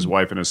alienation of his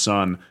wife and his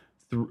son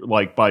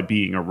by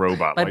being a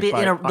robot.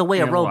 The way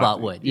a robot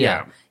would.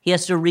 Yeah. He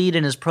has to read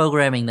in his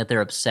programming that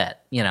they're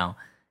upset,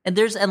 And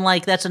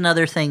that's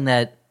another thing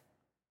that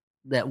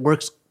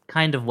works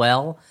kind of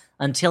well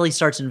until he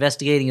starts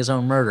investigating his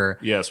own murder.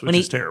 Yes, which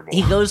is terrible.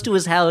 He goes to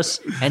his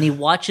house and he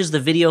watches the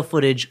video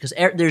footage because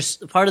there's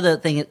part of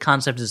the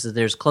concept is that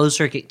there's closed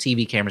circuit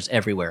TV cameras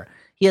everywhere.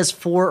 He has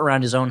 4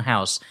 around his own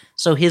house,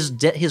 so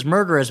his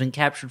murder has been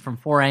captured from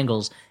 4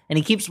 angles, and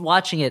he keeps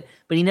watching it,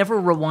 but he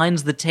never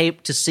rewinds the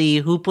tape to see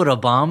who put a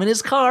bomb in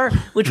his car,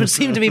 which would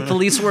seem to be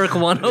police work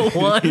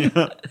 101.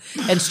 Yeah.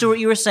 And Stuart,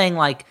 you were saying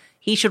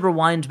he should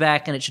rewind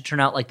back and it should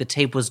turn out like the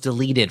tape was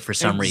deleted for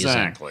some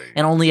reason.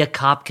 And only a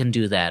cop can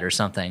do that or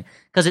something.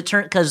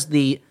 Because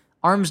the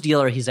arms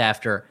dealer he's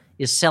after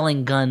is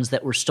selling guns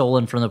that were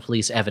stolen from the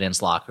police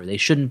evidence locker. They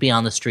shouldn't be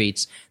on the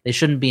streets. They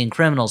shouldn't be in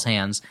criminals'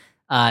 hands.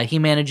 He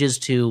manages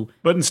to...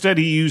 But instead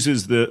he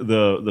uses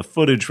the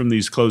footage from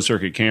these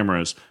closed-circuit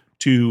cameras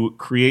to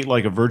create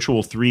like a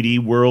virtual 3D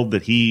world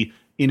that he...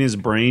 in his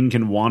brain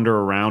can wander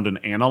around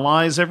and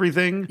analyze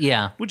everything.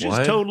 Yeah. Which is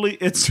totally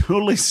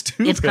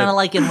stupid. It's kind of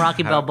like in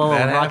Rocky Balboa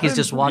when Rocky's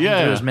just walking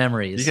through his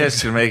memories. You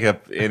guys can make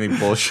up any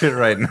bullshit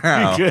right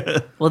now.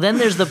 Well, then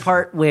there's the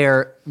part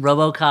where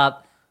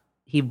RoboCop,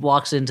 he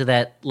walks into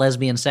that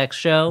lesbian sex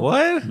show.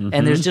 What? Mm-hmm.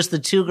 And there's just the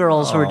 2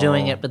 girls who are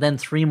doing it, but then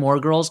 3 more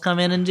girls come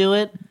in and do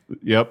it.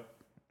 Yep.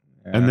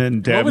 Yeah. And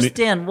then Dabney...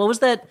 What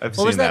was that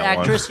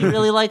actress you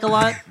really like a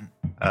lot?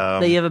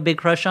 That you have a big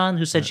crush on,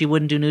 who said she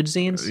wouldn't do nude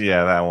scenes?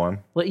 Yeah, that one.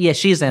 Well, yeah,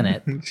 she's in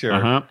it. Sure.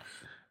 Uh-huh.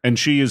 And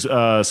she is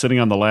sitting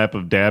on the lap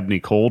of Dabney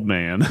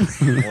Coldman.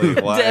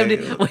 Wait, why? Dabney,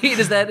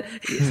 is that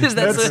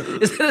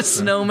a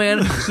snowman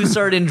who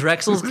started in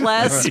Drexel's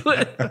class? He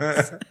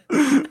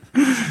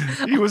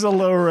was a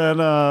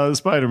low-rent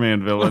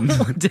Spider-Man villain.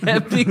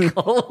 Dabney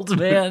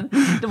Coldman.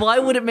 Why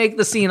would it make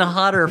the scene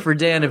hotter for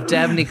Dan if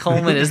Dabney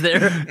Coleman is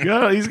there?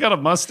 Yeah, he's got a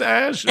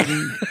mustache. And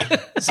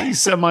he's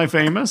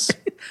semi-famous.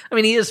 I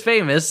mean, he is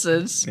famous.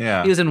 He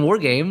was in War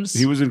Games.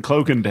 He was in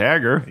Cloak and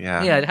Dagger.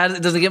 Yeah.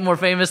 Does it get more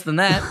famous than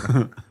that?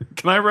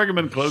 Can I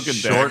recommend Cloak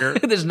and Dagger?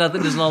 There's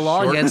no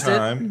law against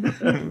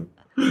it.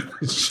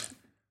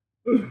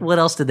 What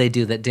else did they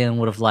do that Dan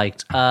would have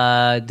liked?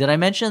 Did I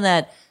mention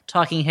that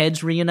Talking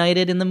Heads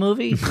reunited in the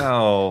movie?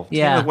 No.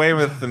 Yeah. Tina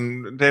Weymouth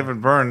and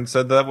David Byrne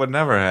said that would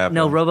never happen.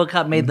 No,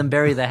 RoboCop made them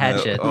bury the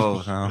hatchet.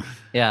 Oh, no.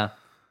 Yeah.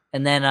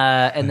 And then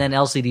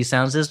LCD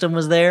Sound System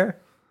was there.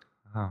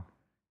 Oh.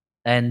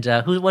 And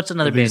what's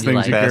another band you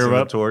like? Passing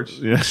the torch.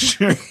 Yeah,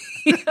 sure.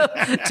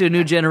 To a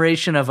new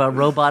generation of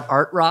robot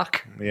art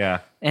rock. Yeah.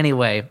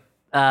 Anyway,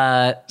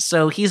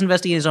 so he's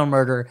investigating his own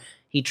murder.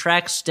 He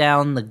tracks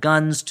down the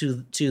guns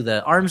to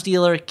the arms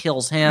dealer,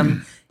 kills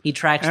him. He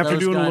tracks after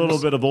those doing guns. a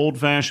little bit of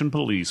old-fashioned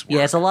police work.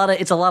 Yeah, it's a lot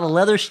of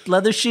leather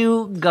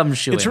shoe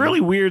gumshoeing. It's really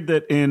weird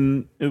that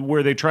in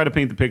where they try to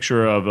paint the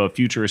picture of a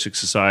futuristic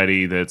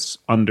society that's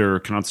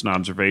under constant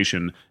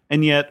observation,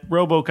 and yet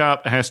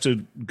RoboCop has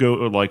to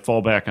go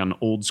fall back on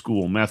old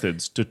school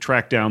methods to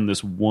track down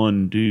this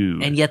one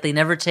dude. And yet they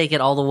never take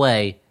it all the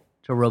way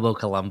to Robo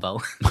Columbo.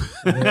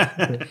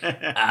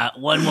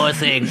 One more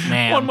thing,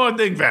 ma'am. One more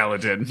thing,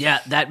 Valentin. Yeah,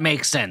 that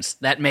makes sense.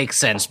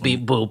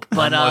 Beep boop.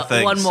 But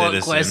one more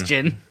thing,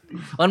 question.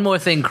 One more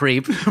thing,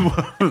 creep.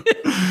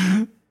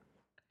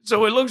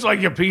 So it looks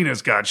like your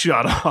penis got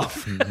shot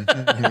off.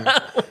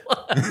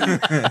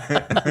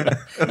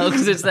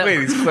 Because it's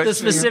the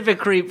specific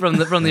creep from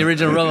the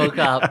original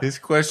RoboCop. He's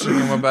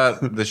questioning him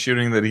about the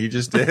shooting that he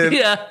just did.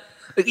 Yeah.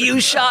 You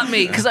shot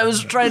me because I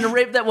was trying to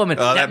rape that woman.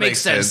 Oh, that makes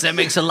sense. That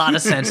makes a lot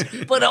of sense.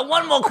 But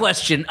one more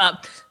question.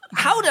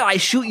 How did I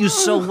shoot you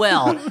so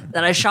well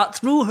that I shot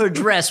through her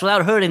dress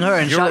without hurting her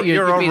and shot you?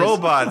 You're a penis?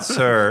 robot,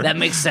 sir. That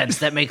makes sense.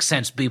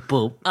 Beep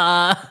boop.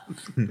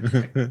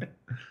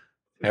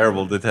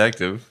 Terrible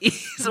detective.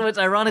 So it's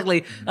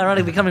ironically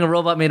becoming a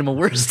robot made him a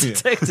worse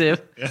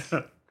detective.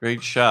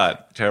 Great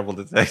shot, terrible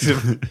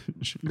detective.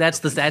 That's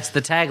the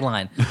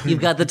tagline. You've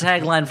got the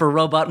tagline for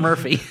Robot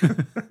Murphy.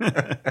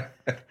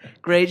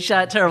 Great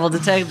shot, terrible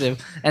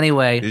detective.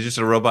 Anyway, He's just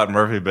a robot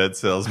Murphy bed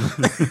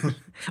salesman.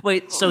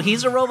 wait, so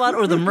he's a robot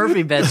or the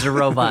Murphy beds are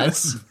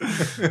robots?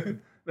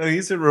 No,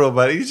 he's a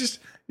robot. He's just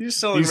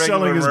selling. He's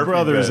selling his Murphy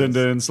brothers beds.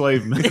 into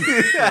enslavement for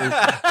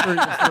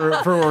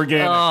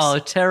organics. Oh,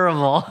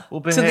 terrible.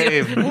 We'll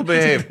behave. We'll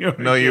behave.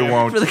 No, you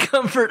won't. For the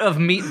comfort of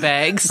meat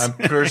bags. I'm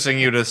cursing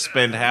you to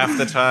spend half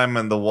the time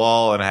on the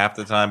wall and half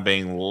the time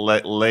being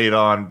laid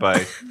on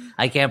by.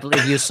 I can't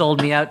believe you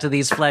sold me out to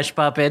these flesh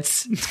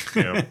puppets.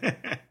 You know,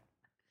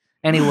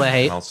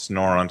 Anyway, I'll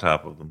snore on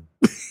top of them.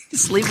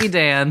 Sleepy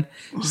Dan.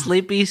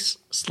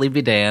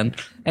 Sleepy Dan.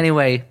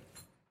 Anyway,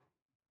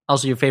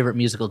 also your favorite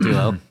musical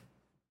duo.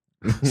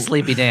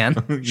 Sleepy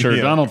Dan. Sure,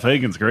 Yeah. Donald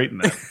Fagen's great in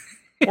that.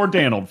 Or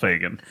Donald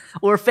Fagen.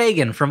 Or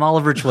Fagin from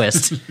Oliver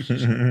Twist.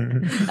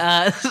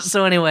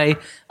 So anyway,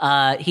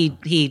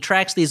 he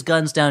tracks these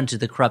guns down to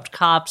the corrupt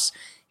cops.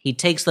 He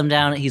takes them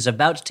down. He's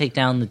about to take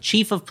down the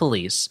chief of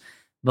police,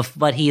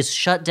 but he is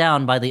shut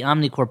down by the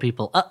Omnicorps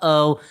people.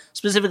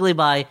 Specifically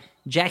by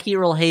Jackie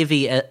Earl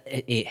Haley as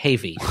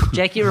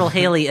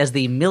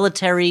the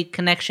military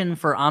connection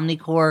for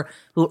Omnicorps,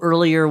 who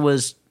earlier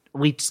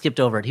we skipped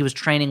over it. He was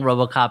training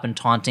Robocop and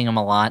taunting him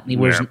a lot. And he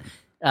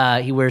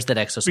wears that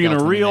exoskeleton.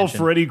 Being a real mentioned.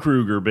 Freddy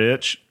Krueger,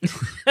 bitch.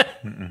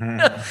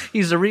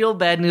 He's a real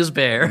bad news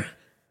bear.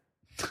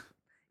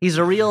 He's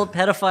a real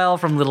pedophile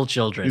from little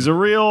children. He's a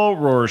real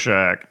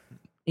Rorschach.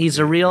 He's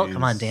a real.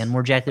 Come on, Dan.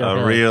 More Jackie Earl A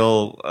Haley.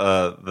 real,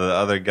 the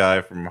other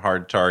guy from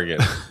Hard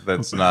Target.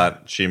 That's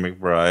not She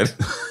McBride.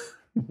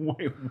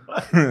 Wait,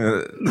 what? He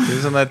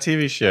was on that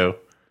TV show.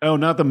 Oh,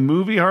 not the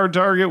movie Hard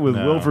Target with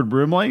Wilford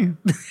Brimley?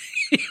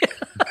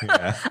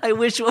 I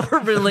wish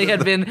Wilford Brimley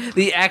had been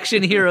the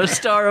action hero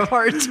star of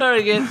Hard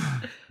Target.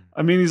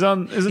 I mean,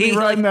 isn't he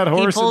riding that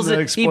horse He pulls, in the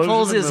he explosion?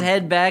 pulls in his the-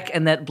 head back,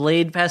 and that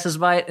blade passes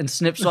by it and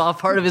snips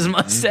off part of his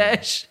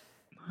mustache.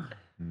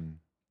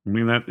 I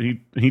mean, that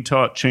he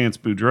taught Chance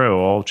Boudreaux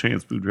all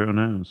Chance Boudreaux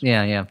knows.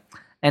 Yeah.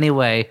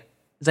 Anyway,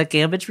 is that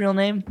Gambit's real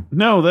name?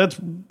 No,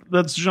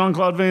 that's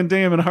Jean-Claude Van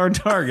Damme in Hard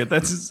Target.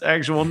 That's his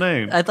actual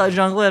name. I thought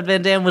Jean-Claude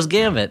Van Damme was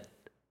Gambit.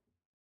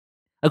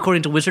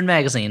 According to Wizard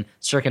Magazine,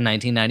 circa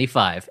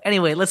 1995.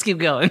 Anyway, let's keep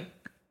going.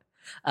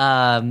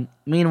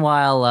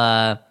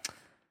 Meanwhile,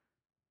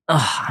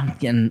 I'm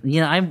getting,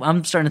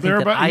 I'm starting to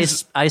think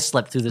that I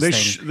slept through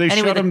this thing. They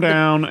Anyway, shut him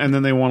down, and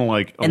then they want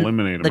to and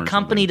eliminate him. The or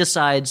company something.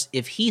 decides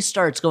if he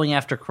starts going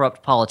after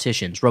corrupt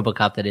politicians,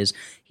 Robocop that is,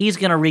 he's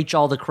going to reach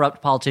all the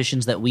corrupt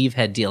politicians that we've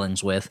had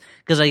dealings with.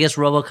 Because I guess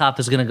Robocop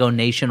is going to go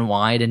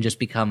nationwide and just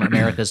become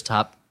America's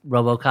top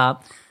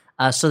Robocop.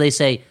 So they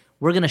say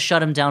we're going to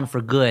shut him down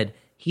for good.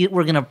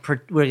 We're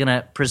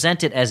gonna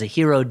present it as a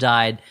hero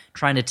died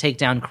trying to take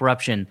down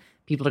corruption.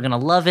 People are gonna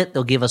love it.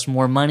 They'll give us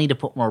more money to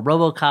put more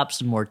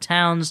Robocops in more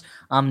towns.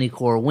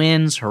 Omnicorps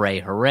wins,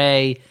 hooray,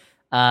 hooray!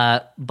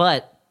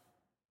 But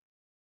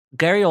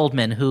Gary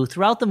Oldman, who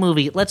throughout the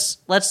movie, let's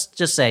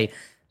just say,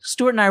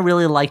 Stuart and I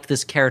really liked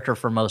this character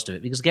for most of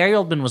it because Gary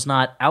Oldman was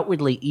not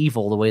outwardly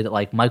evil the way that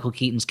like Michael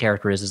Keaton's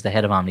character is as the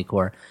head of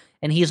Omnicorps,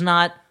 and he's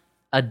not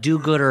a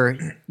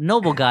do-gooder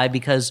noble guy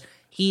because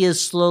he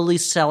is slowly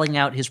selling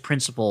out his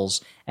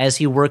principles as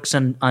he works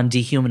on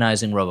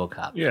dehumanizing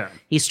Robocop. Yeah.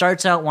 He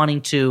starts out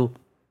wanting to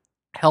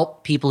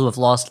help people who have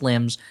lost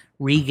limbs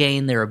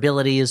regain their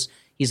abilities.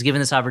 He's given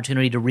this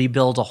opportunity to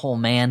rebuild a whole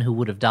man who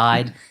would have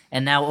died.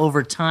 And now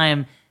over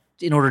time,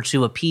 in order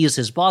to appease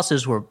his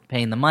bosses who are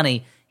paying the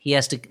money, he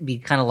has to be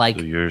kind of like...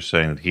 So you're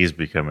saying that he's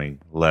becoming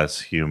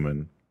less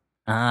human.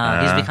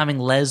 he's becoming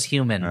Les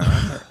Human.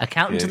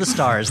 Accountant to the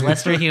stars,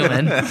 Lester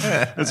Human.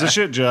 It's a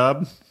shit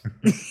job.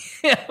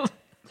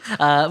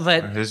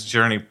 But His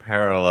journey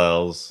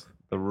parallels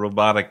the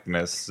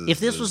roboticness. if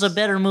this was a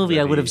better movie,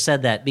 I would have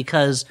said that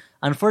because,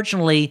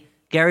 unfortunately,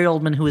 Gary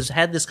Oldman, who has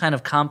had this kind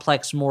of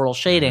complex moral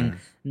shading,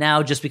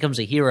 now just becomes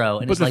a hero.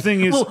 And But he's the like,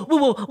 thing is-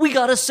 whoa, we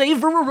gotta save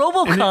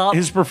Robocop.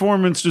 His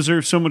performance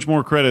deserves so much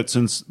more credit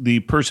since the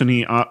person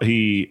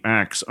he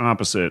acts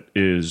opposite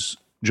is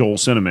Joel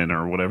Cinnamon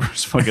or whatever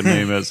his fucking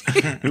name is,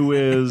 who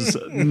is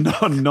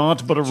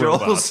not but a Joel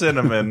robot.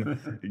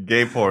 Cinnamon,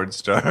 gay porn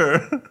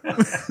star.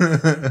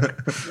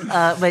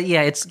 But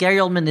yeah, it's Gary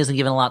Oldman isn't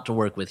given a lot to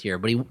work with here,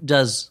 but he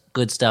does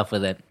good stuff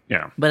with it.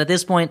 Yeah. But at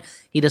this point,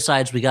 he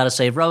decides we got to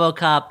save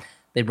RoboCop.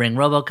 They bring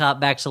RoboCop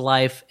back to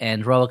life,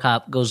 and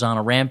RoboCop goes on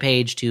a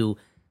rampage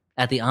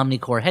at the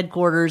Omnicorps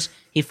headquarters.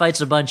 He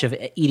fights a bunch of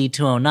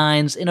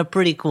ED-209s in a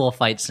pretty cool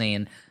fight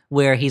scene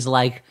where he's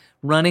like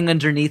running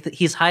underneath.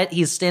 He's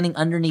standing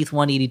underneath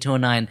one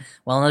ED-209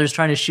 while another's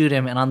trying to shoot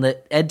him, and on the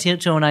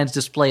ED-209's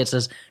display it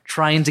says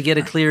 "trying to get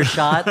a clear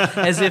shot,"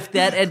 as if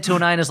that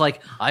ED-209 is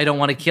like, I don't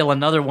want to kill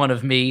another one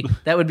of me.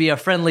 That would be a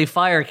friendly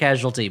fire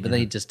casualty, but then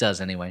he just does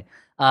anyway.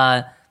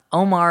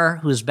 Omar,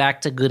 who's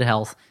back to good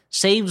health,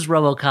 saves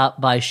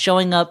RoboCop by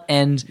showing up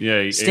and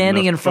he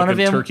standing ate in front of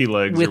fucking him turkey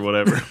legs or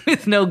whatever.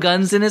 with no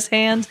guns in his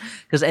hand,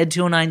 because Ed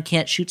 209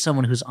 can't shoot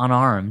someone who's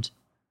unarmed.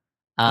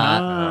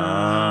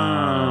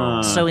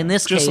 So in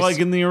this just case, like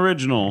in the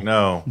original.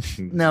 No.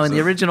 No, in the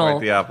original-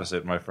 Quite the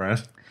opposite, my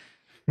friend.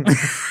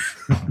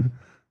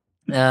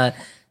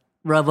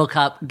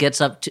 RoboCop gets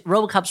up to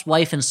RoboCop's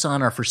wife and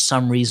son are for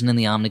some reason in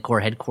the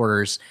Omnicorps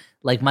headquarters.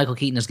 Like Michael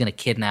Keaton is going to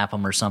kidnap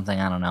him or something.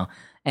 I don't know.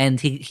 And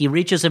he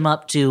reaches him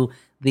up to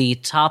the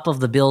top of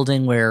the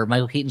building where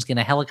Michael Keaton's going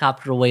to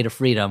helicopter away to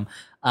freedom.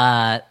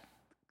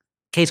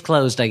 Case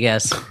closed, I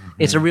guess.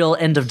 It's a real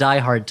end of Die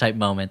Hard type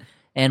moment.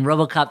 And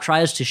RoboCop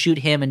tries to shoot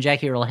him and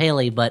Jackie Earle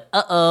Haley, but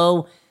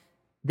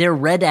they're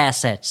red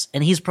assets,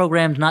 and he's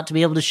programmed not to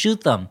be able to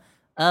shoot them.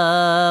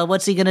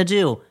 What's he gonna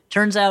do?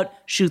 Turns out,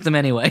 shoot them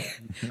anyway.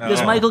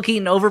 Because Michael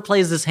Keaton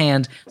overplays this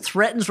hand,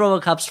 threatens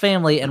RoboCop's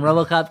family, and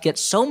RoboCop gets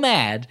so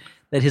mad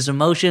that his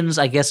emotions,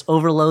 I guess,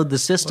 overload the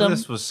system. Well,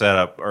 this was set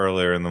up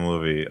earlier in the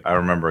movie. I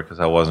remember because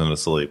I wasn't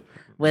asleep.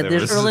 When There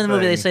there's was early in the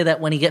movie, thing- they say that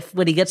when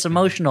he gets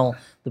emotional,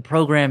 the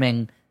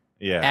programming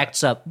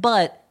acts up.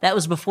 But that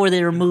was before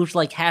they removed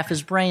like half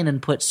his brain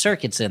and put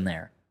circuits in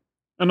there.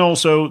 And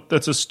also,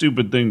 that's a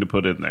stupid thing to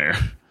put in there.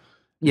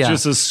 Yeah.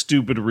 It's just a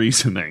stupid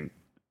reasoning.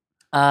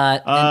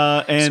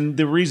 And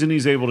the reason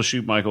he's able to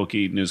shoot Michael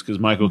Keaton is because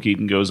Michael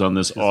Keaton goes on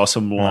this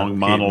awesome long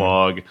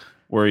monologue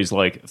where he's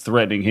like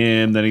threatening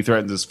him, then he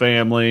threatens his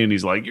family, and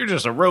he's like, "You're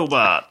just a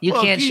robot. You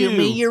Fuck can't shoot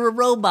me. You're a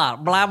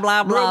robot. Blah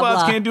blah blah.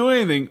 Robots blah. can't do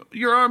anything.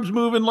 Your arm's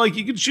moving like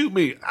you can shoot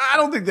me. I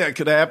don't think that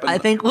could happen." I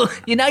think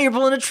now you're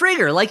pulling a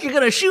trigger, like you're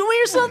gonna shoot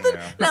me or something.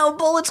 Now a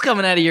bullet's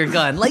coming out of your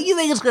gun, like you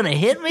think it's gonna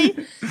hit me.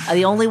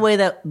 The only way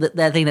that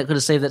thing that could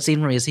have saved that scene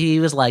for me is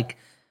he was like,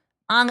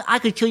 I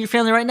could kill your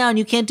family right now and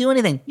you can't do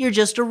anything. You're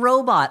just a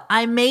robot.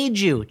 I made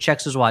you.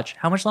 Checks his watch.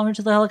 How much longer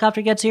till the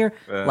helicopter gets here?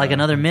 Like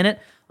another minute?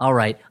 All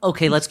right.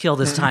 Okay, let's kill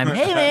this time.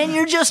 Hey, man,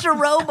 you're just a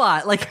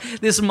robot. Like,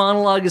 this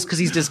monologue is because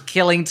he's just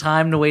killing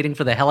time to waiting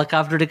for the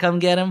helicopter to come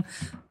get him.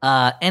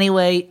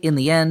 Anyway, in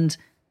the end,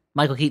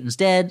 Michael Keaton's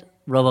dead.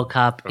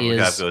 RoboCop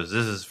is... goes,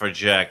 "This is for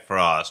Jack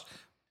Frost.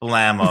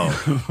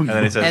 Blammo." And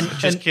then he says,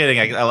 "Just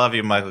kidding. I love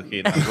you, Michael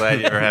Keaton. I'm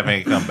glad you're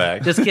having a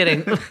comeback." Just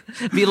kidding.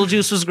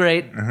 Beetlejuice was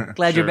great.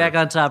 Glad you're back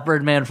on top.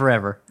 Birdman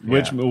forever.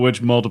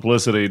 Which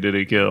multiplicity did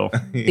he kill?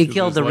 He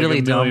killed the like really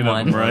a million dumb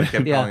of them, one. right? I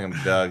kept calling him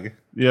Doug.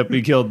 Yep,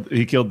 he killed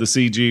the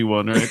CG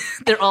one, right?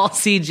 They're all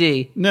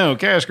CG. No,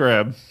 cash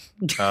grab.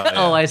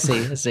 Oh, I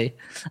see.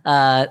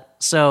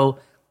 So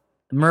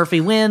Murphy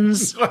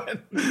wins.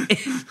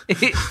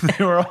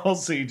 They were all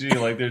CG,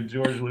 like they're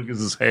George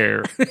Lucas's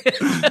hair.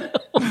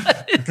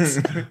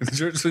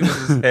 George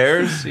Lucas's hair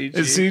is CG.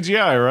 It's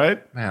CGI,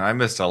 right? Man, I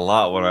missed a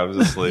lot when I was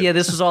asleep. Yeah,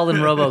 this was all in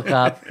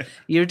RoboCop.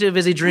 You're too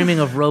busy dreaming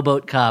of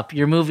RoboCop,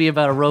 your movie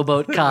about a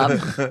robot cop.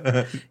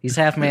 He's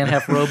half man,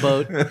 half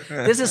robot.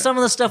 This is some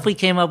of the stuff we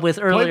came up with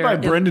earlier.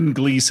 Played by Brendan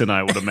Gleeson,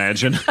 I would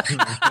imagine.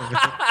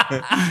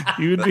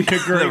 You would be a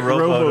great The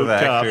robot of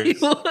RoboCop. You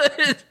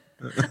would.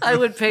 I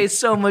would pay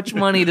so much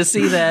money to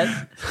see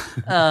that.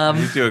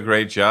 You do a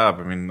great job.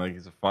 I mean, like,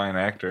 he's a fine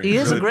actor. He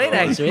is a great put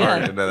his actor,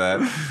 part yeah. Into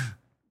that.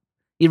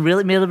 It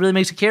really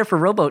makes you care for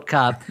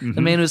RoboCop,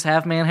 the man who's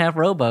half man, half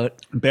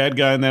robot. Bad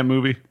guy in that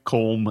movie,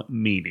 Colm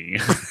Meaney.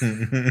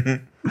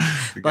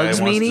 The guy Bugs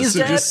wants to Meany's So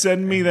dead? just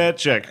send me that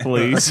check,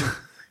 please.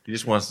 He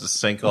just wants to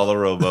sink all the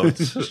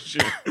rowboats.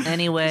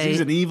 Anyway,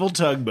 He's an evil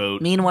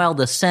tugboat. meanwhile,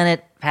 the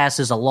Senate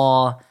passes a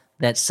law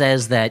that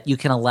says that you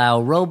can allow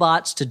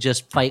robots to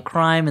just fight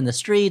crime in the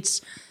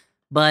streets.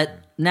 But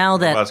now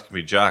that Robots can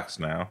be jocks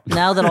now.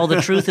 now that all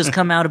the truth has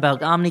come out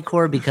about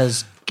Omnicorps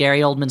because Gary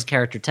Oldman's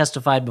character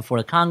testified before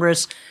the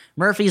Congress,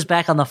 Murphy's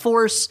back on the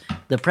force.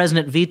 The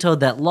president vetoed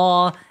that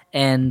law,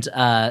 and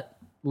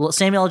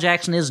Samuel L.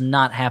 Jackson is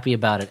not happy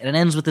about it. And it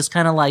ends with this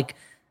kind of like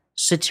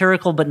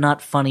satirical but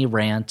not funny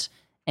rant,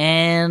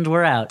 and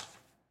we're out.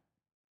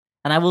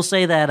 And I will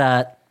say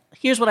that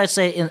here's what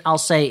I'll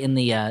say in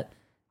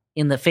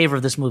the favor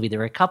of this movie. There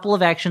were a couple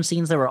of action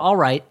scenes that were all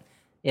right.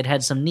 It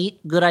had some neat,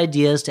 good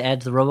ideas to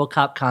add to the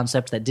RoboCop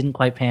concept that didn't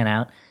quite pan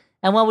out.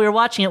 And while we were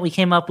watching it, we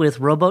came up with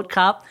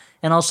RoboCop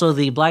and also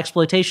the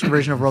blaxploitation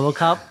version of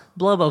RoboCop,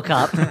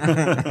 Blobocop.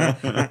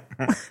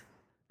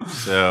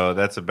 So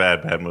that's a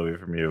bad movie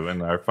from you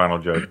in our final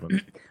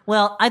judgment.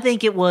 Well, I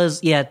think it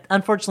was,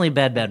 unfortunately,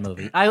 a bad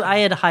movie. I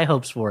had high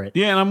hopes for it.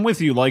 Yeah, and I'm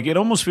with you. Like, it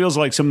almost feels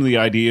like some of the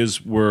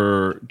ideas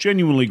were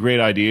genuinely great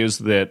ideas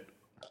that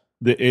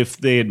if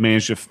they had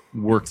managed to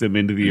work them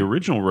into the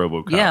original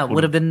RoboCop. Yeah, it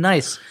would have been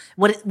nice.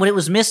 What it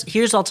was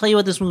I'll tell you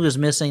what this movie was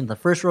missing. The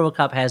first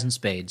RoboCop has in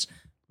spades.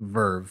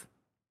 Verve.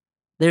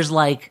 There's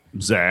like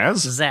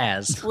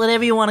Zazz?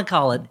 whatever you want to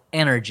call it,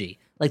 energy.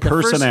 Like the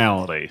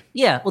Personality.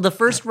 the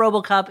first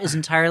RoboCop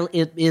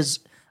is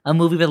a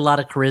movie with a lot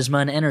of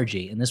charisma and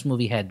energy, and this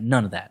movie had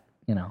none of that.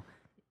 You know,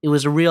 it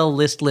was a real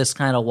listless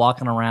kind of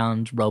walking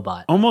around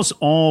robot. Almost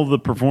all the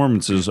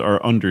performances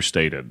are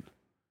understated.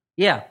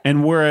 Yeah,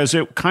 And whereas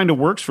it kind of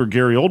works for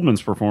Gary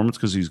Oldman's performance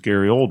because he's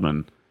Gary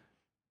Oldman,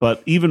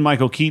 but even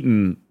Michael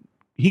Keaton,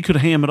 he could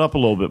ham it up a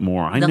little bit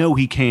more. I know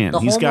he can.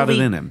 He's got it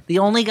in him. The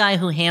only guy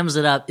who hams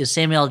it up is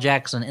Samuel L.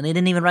 Jackson, and they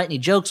didn't even write any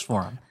jokes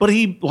for him. But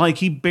he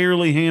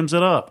barely hams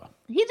it up.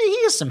 He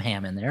has some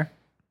ham in there.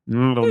 I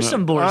don't There's know.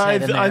 some boar's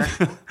head in there.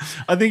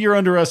 I think you're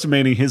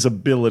underestimating his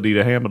ability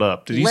to ham it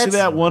up. Did you see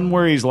that one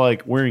where he's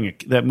like wearing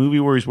that movie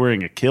where he's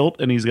wearing a kilt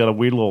and he's got a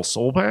weird little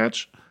soul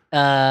patch?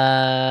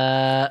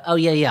 Oh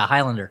yeah,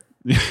 Highlander.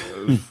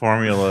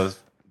 Formula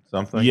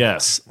something?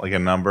 Yes. Like a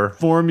number?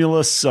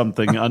 Formula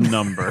something, a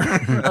number.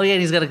 Oh yeah,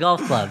 and he's got a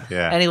golf club.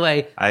 Yeah.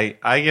 Anyway,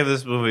 I give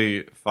this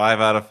movie 5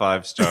 out of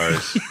 5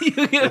 stars.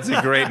 It's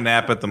a great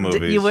nap at the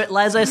movies.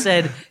 as I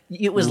said,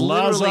 it was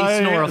literally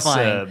snorifying.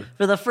 said.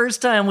 For the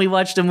first time, we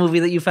watched a movie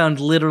that you found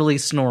literally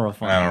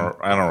snorifying.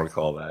 I don't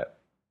recall that.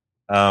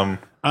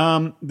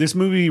 This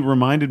movie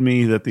reminded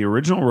me that the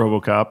original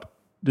RoboCop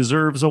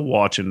deserves a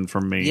watching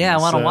from me. Yeah, I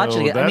want to watch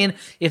it again. that- I mean,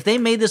 if they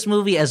made this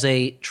movie as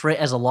a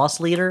loss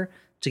leader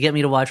to get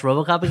me to watch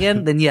RoboCop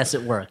again, then yes,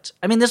 it worked.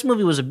 I mean, this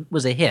movie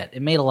was a hit.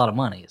 It made a lot of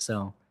money,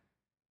 so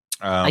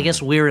I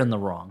guess we're in the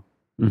wrong.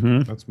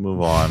 Let's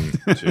move on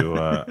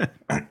to.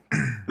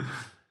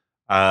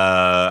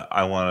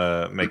 I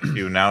want to make a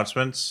few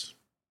announcements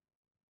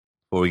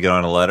before we get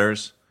on to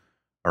letters.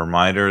 A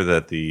reminder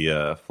that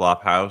the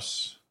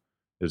Flophouse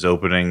is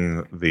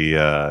opening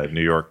the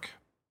New York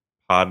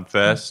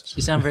Podfest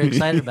You sound very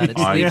excited about it.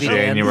 on Sleepy Dan.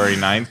 January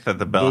 9th at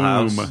the Bell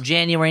Boom. House.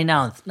 January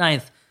 9th,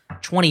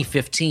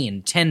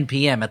 2015, 10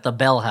 p.m. at the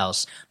Bell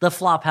House, the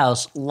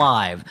Flophouse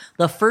Live,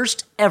 the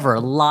first ever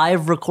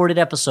live recorded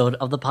episode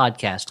of the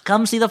podcast.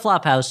 Come see the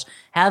Flophouse.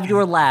 Have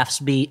your laughs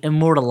be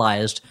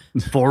immortalized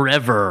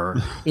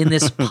forever in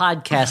this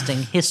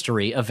podcasting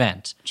history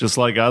event. just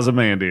like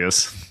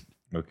Ozymandias.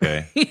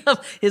 Okay.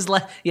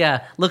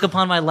 Look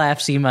upon my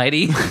laughs, ye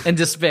mighty, and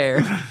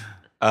despair.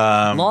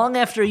 Long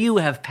after you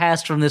have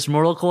passed from this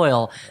mortal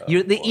coil,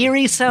 the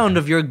eerie sound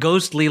of your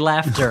ghostly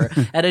laughter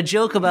at a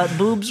joke about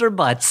boobs or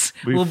butts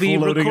will be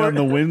floating on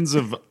the winds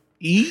of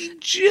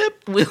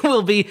Egypt.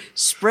 will be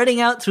spreading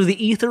out through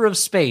the ether of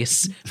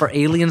space for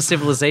alien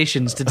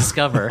civilizations to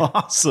discover.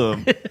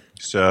 Awesome.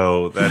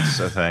 So that's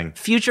a thing.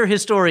 Future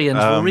historians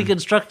will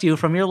reconstruct you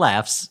from your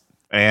laughs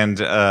And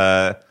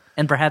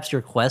and perhaps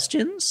your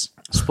questions.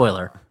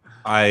 Spoiler.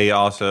 I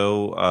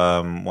also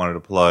wanted to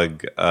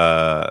plug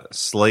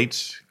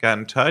Slate got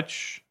in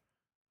touch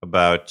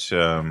about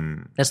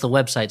That's the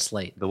website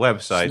Slate. the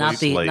website. Not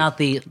the Slate. not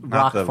the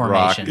rock the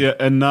formation. Yeah,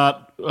 and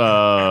not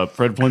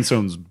Fred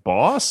Flintstone's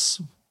boss.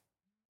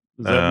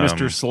 Is that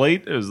Mr.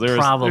 Slate? Is there?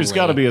 Probably. There's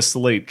got to be a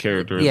Slate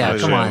character. in Yeah,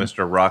 that come show. on.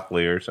 Mr.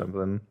 Rockley or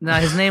something. No,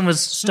 his name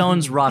was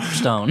Stone's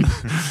Rockstone.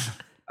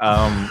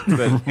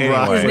 But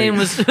anyway, His name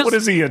was What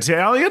is he,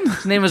 Italian?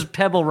 his name was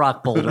Pebble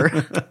Rock Boulder.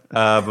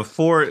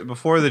 before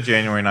the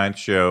January 9th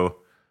show,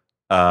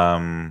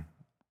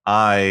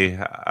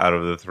 I, out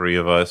of the three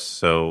of us,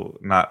 so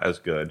not as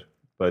good,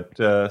 but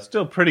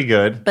still pretty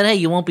good. But hey,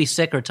 you won't be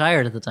sick or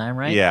tired at the time,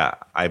 right? Yeah,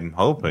 I'm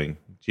hoping.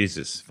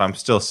 Jesus, if I'm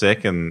still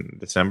sick in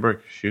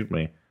December, shoot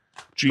me.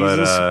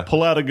 Jesus, But,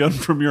 pull out a gun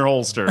from your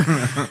holster.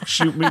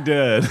 Shoot me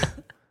dead.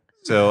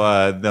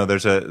 So, no,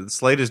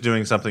 Slate is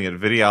doing something at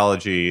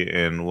Videology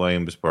in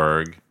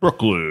Williamsburg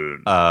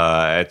Brooklyn.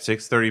 at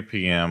 6:30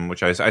 p.m.,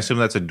 which I assume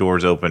that's a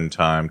doors open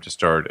time to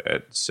start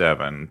at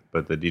 7,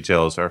 but the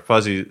details are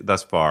fuzzy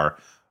thus far.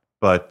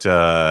 But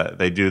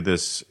they do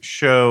this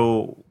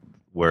show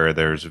where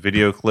there's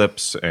video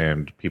clips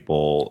and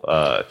people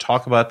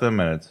talk about them,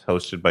 and it's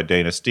hosted by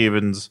Dana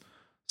Stevens,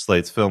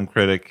 Slate's film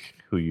critic,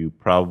 who you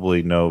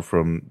probably know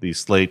from the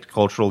Slate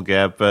Cultural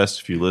Gab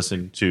Fest if you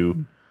listen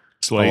to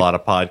Slate. a lot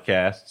of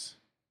podcasts.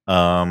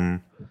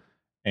 And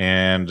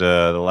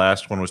the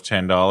last one was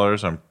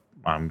 $10.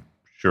 I'm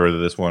sure that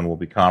this one will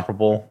be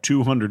comparable.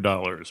 $200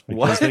 because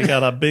What? they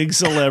got a big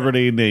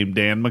celebrity named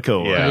Dan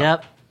McCullough. Yeah.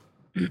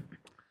 Yep.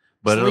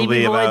 But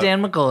Sleepy boy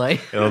Dan McCoy.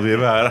 it'll be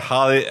about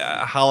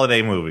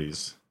holiday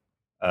movies.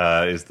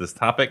 Is this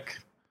topic,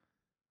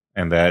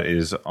 and that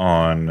is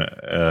on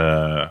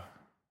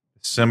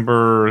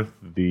December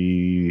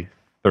the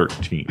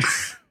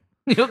 13th.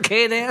 You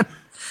okay, Dan?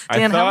 I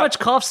Dan, how thought- much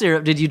cough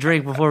syrup did you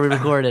drink before we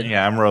recorded?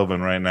 Yeah, I'm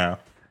Robin right now.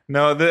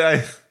 No,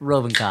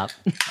 Robocop.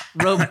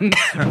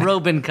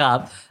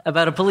 Robocop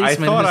about a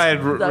policeman I thought who's I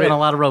had done a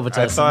lot of I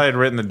Robitussin. thought I had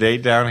written the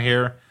date down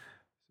here,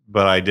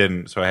 but I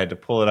didn't, so I had to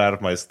pull it out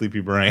of my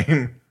sleepy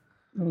brain.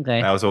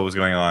 Okay. That was what was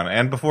going on.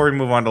 And before we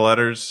move on to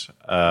letters,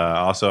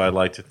 also I'd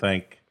like to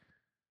thank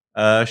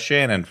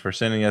Shannon for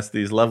sending us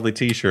these lovely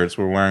T-shirts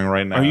we're wearing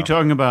right now. Are you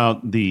talking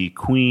about the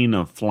queen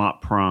of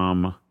flop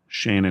prom,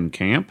 Shannon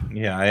Camp?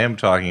 Yeah, I am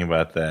talking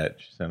about that.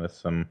 She sent us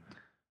some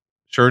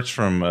shirts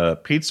from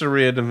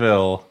Pizzeria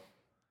DeVille.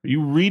 Are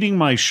you reading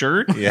my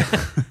shirt? Yeah.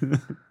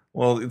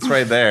 Well, it's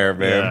right there,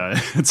 man.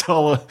 Yeah, it's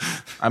all.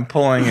 I'm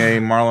pulling a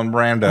Marlon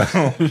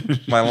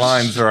Brando. My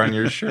lines are on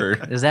your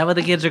shirt. Is that what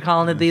the kids are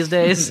calling it these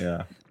days?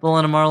 Yeah.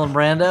 Pulling a Marlon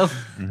Brando?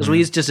 Because we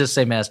used to just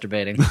say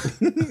masturbating.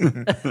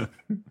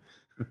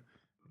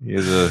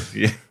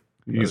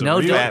 He's No a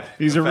real, joke.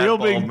 He's a real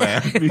bald big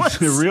man.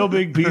 He's a real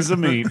big piece of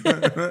meat.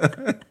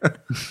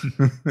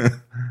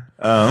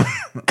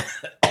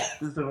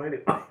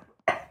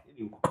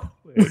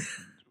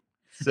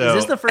 So, Is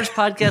this the first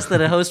podcast that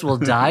a host will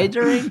die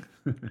during?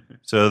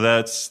 So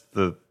that's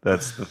the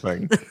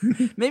thing.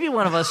 Maybe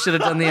one of us should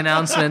have done the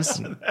announcements.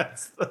 So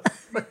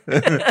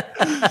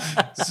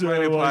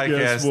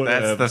Podcast,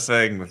 that's the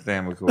thing with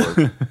Dan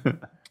McCord.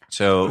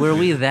 So Were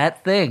we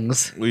that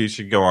things? we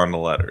should go on to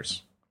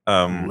letters.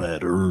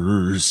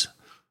 Letters.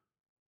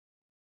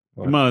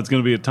 Come on, it's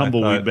going to be a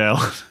tumbleweed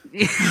ballad.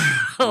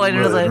 Oh, I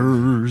didn't know that.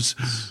 Letters,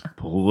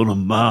 pulling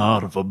them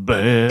out of a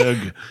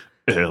bag.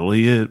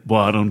 Elliot,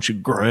 why don't you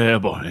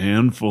grab a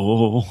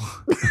handful?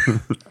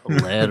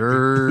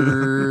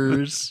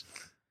 Letters.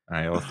 All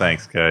right, well,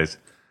 thanks, guys.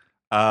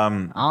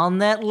 On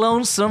that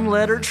lonesome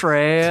letter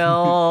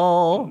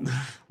trail,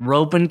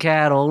 roping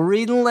cattle,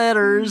 reading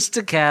letters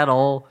to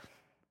cattle.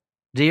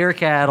 Dear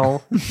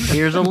cattle,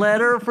 here's a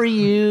letter for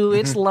you.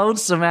 It's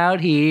lonesome out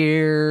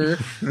here,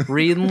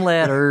 reading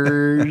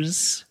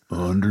letters.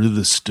 Under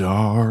the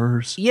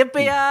stars.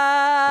 Yippee-ki-yo.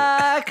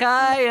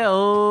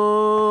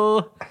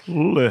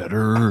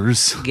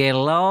 Letters. Get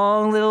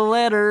along, little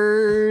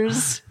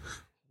letters.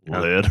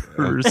 Letters.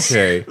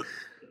 Okay.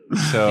 Get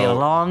So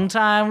along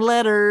time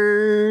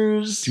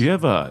letters. Do you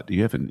have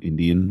an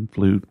Indian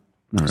flute?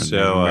 Or an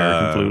So,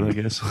 American flute, I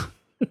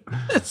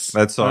guess.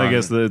 that song, I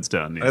guess that's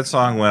done. Yeah. that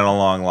song went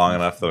along long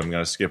enough that I'm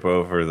going to skip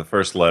over the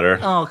first letter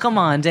Oh, come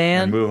on, and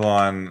Dan. move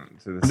on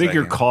to the I think second.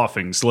 your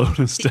coughing slowed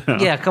us down.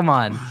 Yeah, come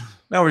on.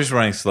 No, we're just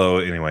running slow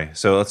anyway.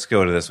 So let's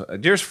go to this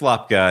one. Dearest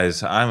Flop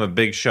guys, I'm a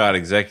big shot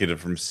executive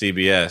from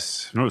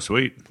CBS. Oh,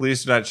 sweet.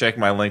 Please do not check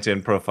my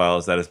LinkedIn profile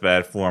as that is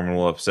bad form and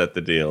will upset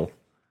the deal.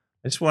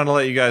 I just want to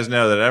let you guys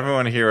know that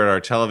everyone here at our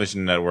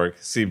television network,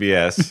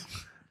 CBS,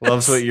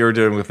 loves what you're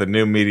doing with the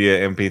new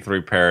media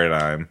MP3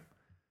 paradigm.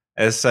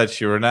 As such,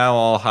 you are now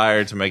all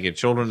hired to make a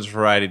children's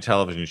variety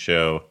television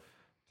show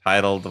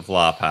titled The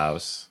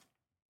Flophouse.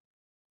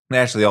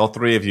 Naturally, all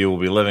three of you will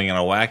be living in a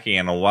wacky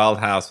and a wild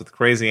house with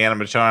crazy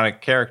animatronic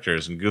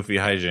characters and goofy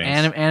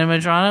hijinks.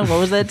 Animatronic? What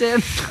was that, Dan?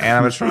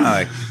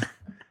 Animatronic.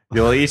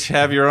 You'll each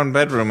have your own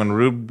bedroom and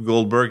Rube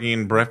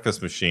Goldbergian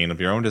breakfast machine of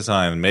your own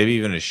design, and maybe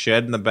even a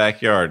shed in the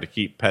backyard to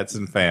keep pets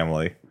and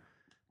family.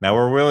 Now,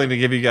 we're willing to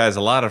give you guys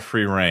a lot of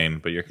free reign,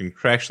 but you're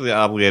contractually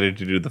obligated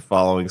to do the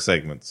following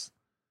segments.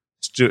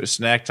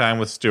 Snack time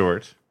with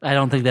Stuart. I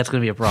don't think that's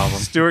going to be a problem.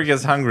 Stuart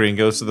gets hungry and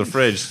goes to the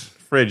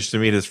fridge to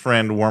meet his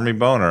friend Wormy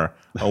Boner,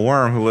 a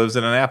worm who lives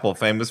in an apple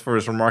famous for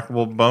his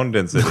remarkable bone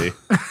density.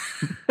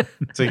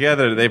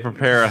 Together, they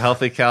prepare a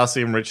healthy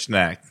calcium-rich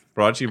snack,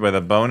 brought to you by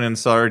the Bone-In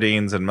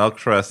Sardines and Milk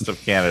Trust of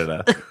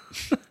Canada.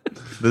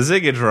 The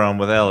Zigodrome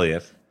with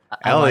Elliot.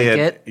 I like Elliot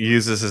it.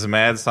 uses his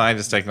mad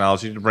scientist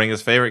technology to bring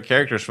his favorite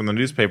characters from the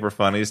newspaper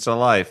funnies to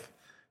life.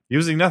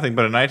 Using nothing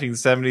but a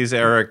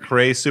 1970s-era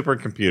Cray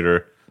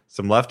supercomputer,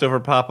 some leftover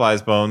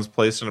Popeyes bones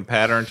placed in a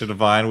pattern to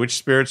divine which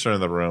spirits are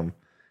in the room,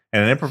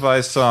 and an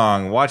improvised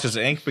song, watch as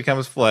ink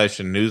becomes flesh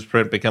and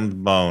newsprint becomes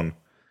bone.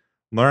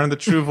 Learn the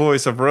true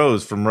voice of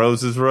Rose from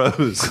Rose's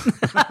Rose.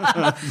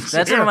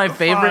 That's one of my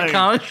favorite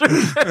comic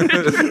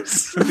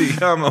characters.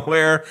 Become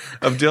aware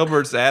of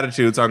Dilbert's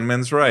attitudes on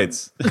men's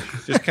rights.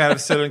 Just kind of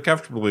sit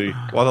uncomfortably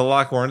while the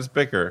Lockhorns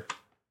bicker.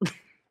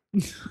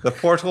 The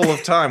Portal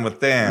of Time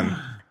with Dan.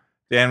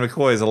 Dan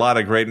McCoy has a lot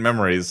of great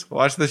memories.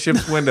 Watch the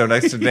ship's window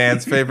next to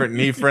Dan's favorite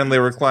knee-friendly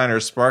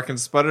recliner spark and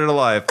sputter to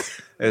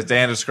life as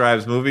Dan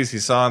describes movies he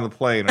saw on the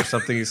plane or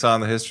something he saw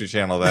on the History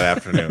Channel that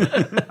afternoon.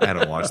 I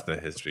don't watch the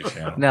History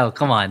Channel. No,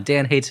 come on.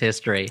 Dan hates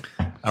history.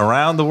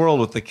 Around the world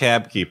with the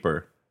Cab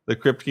Keeper. The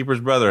Crypt Keeper's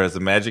brother has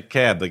a magic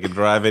cab that can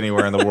drive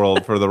anywhere in the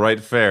world for the right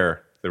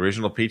fare. The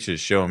original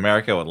Peaches show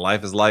America what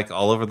life is like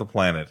all over the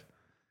planet.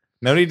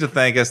 No need to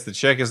thank us. The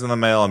check is in the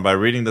mail, and by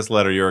reading this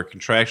letter, you are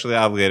contractually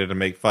obligated to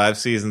make 5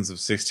 seasons of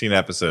 16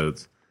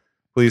 episodes.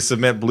 Please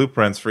submit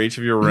blueprints for each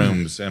of your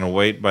rooms and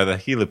await by the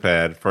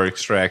helipad for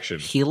extraction.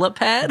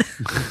 Helipad?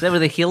 Is that where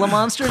the Gila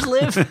monsters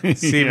live?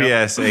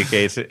 CBS,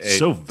 aka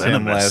So Tim,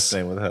 venomous. last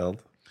name withheld.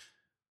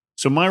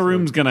 So my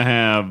room's going to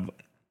have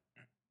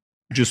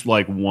just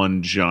like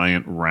one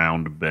giant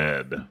round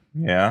bed.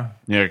 Yeah.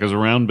 Yeah, because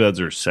round beds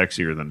are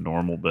sexier than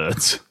normal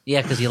beds.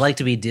 Yeah, because you like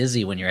to be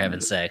dizzy when you're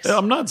having sex.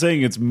 I'm not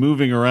saying it's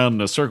moving around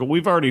in a circle.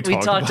 We've already We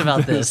talked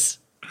about this.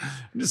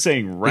 I'm just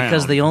saying round.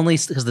 Because the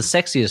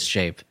sexiest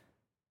shape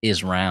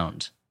is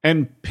round.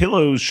 And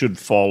pillows should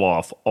fall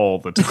off all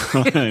the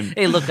time.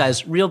 Hey, look,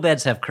 guys, real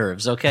beds have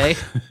curves, okay?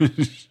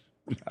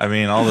 I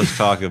mean, all this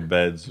talk of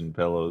beds and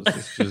pillows,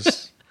 it's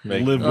just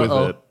make Live with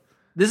Uh-oh. it.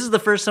 This is the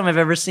first time I've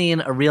ever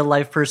seen a real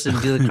life person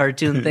do the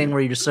cartoon thing where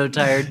you're so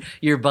tired,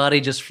 your body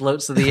just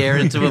floats through the air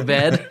into a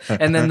bed,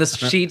 and then the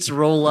sheets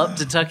roll up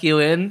to tuck you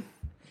in,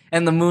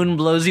 and the moon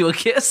blows you a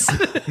kiss.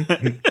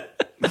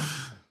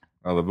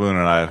 Well, the Boone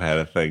and I have had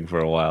a thing for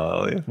a while,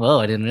 Elliot. Whoa,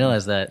 I didn't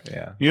realize that.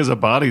 Yeah. He has a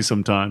body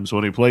sometimes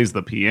when he plays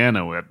the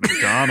piano at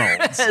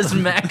McDonald's. As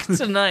Mac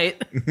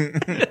tonight.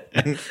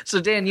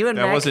 So, Dan, you and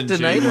That Mac wasn't Jay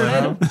tonight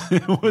Leno?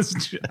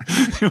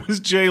 it was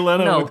Jay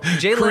Leno No, with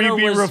Jay Leno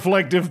creepy was-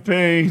 reflective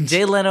paint.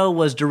 Jay Leno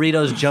was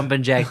Doritos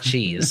Jumpin' Jack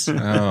Cheese.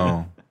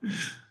 Oh.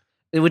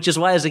 Which is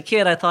why, as a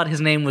kid, I thought his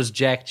name was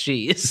Jack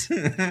Cheese.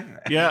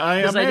 Yeah,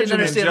 I 'Cause I didn't imagine.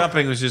 understand-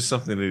 Jumping was just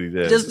something that he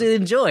did. Just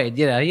enjoyed,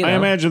 you know. I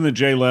imagine that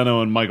Jay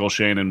Leno and Michael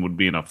Shannon would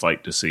be in a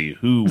fight to see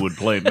who would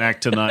play Mac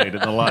tonight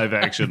in the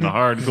live-action, the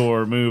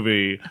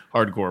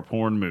hardcore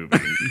porn movie.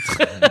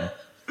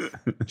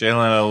 Jay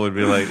Leno would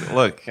be like,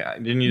 "Look,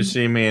 didn't you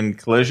see me in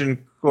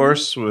Collision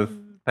Course with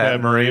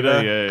Pat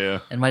Morita?" Yeah.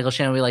 And Michael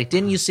Shannon would be like,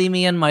 "Didn't you see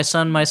me in My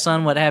Son,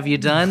 what have you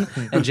done?"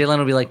 And Jay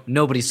Leno would be like,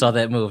 "Nobody saw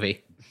that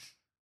movie."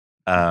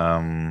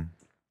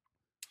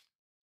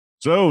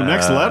 So,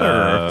 next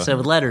letter. So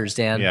with letters,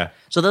 Dan. Yeah.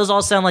 So those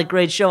all sound like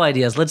great show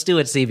ideas. Let's do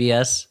it,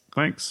 CBS.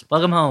 Thanks.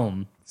 Welcome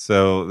home.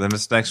 So then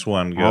this next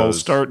one goes. I'll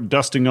start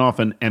dusting off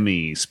an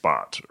Emmy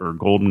spot or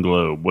Golden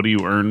Globe. What do you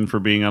earn for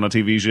being on a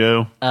TV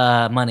show?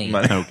 Money.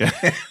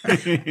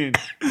 Okay.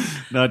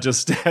 Not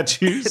just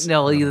statues.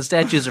 No, the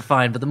statues are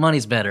fine, but the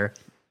money's better.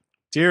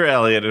 Dear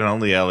Elliot and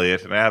only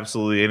Elliot, and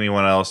absolutely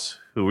anyone else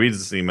who reads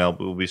this email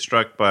will be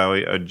struck by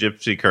a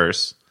gypsy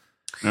curse.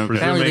 Okay.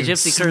 Apparently the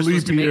gypsy curse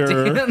was to make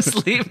Dan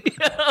sleepy.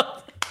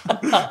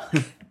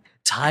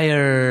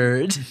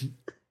 Tired.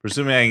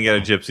 Presuming I can get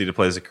a gypsy to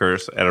place a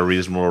curse at a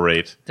reasonable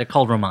rate. They're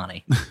called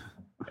Romani.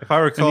 If I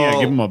recall, Yeah,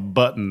 give him a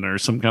button or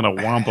some kind of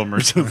wampum or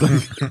something.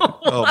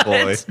 oh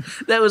boy,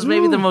 That was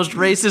maybe the most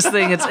racist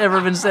thing that's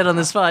ever been said on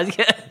this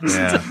podcast.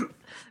 yeah.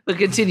 But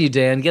continue,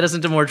 Dan. Get us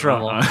into more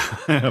trouble. I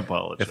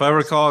apologize. If I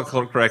recall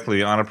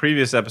correctly, on a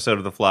previous episode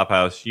of the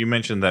Flophouse, you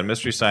mentioned that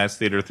Mystery Science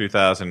Theater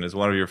 3000 is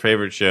one of your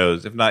favorite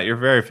shows, if not your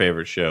very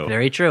favorite show.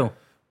 Very true.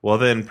 Well,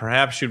 then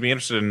perhaps you'd be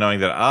interested in knowing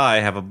that I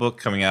have a book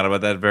coming out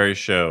about that very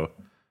show,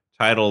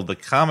 titled The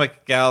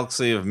Comic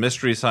Galaxy of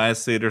Mystery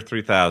Science Theater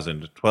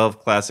 3000, 12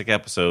 classic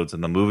episodes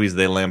and the movies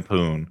they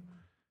lampoon.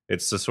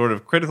 It's a sort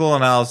of critical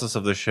analysis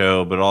of the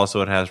show, but also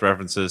it has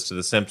references to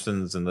The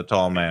Simpsons and The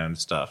Tall Man and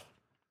stuff.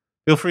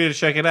 Feel free to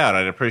check it out.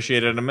 I'd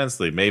appreciate it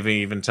immensely. Maybe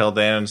even tell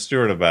Dan and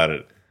Stuart about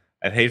it.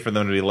 I'd hate for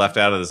them to be left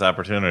out of this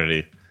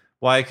opportunity.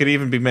 Why, it could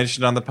even be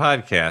mentioned on the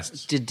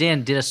podcast. Did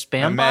a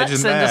spam Imagine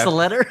bot send us that. a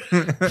letter?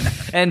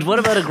 And what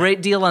about a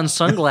great deal on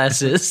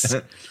sunglasses?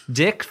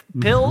 Dick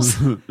pills?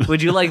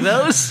 Would you like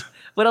those?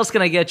 What else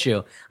can I get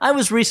you? I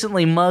was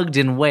recently mugged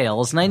in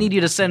Wales, and I need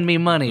you to send me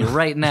money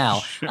right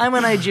now. I'm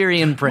a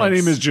Nigerian prince. My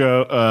name is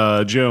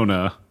Jonah.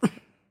 Jonah?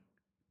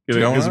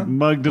 Because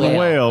mugged in a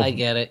whale. I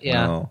get it,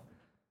 yeah.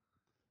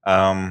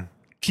 Oh.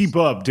 Keep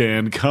up,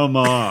 Dan. Come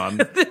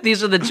on.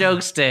 These are the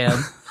jokes, Dan.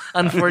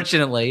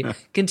 Unfortunately.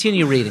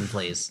 Continue reading,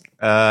 please.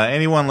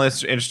 Anyone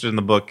interested in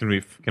the book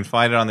can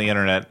find it on the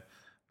internet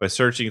by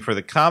searching for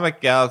The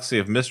Comic Galaxy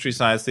of Mystery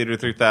Science Theater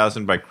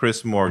 3000 by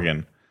Chris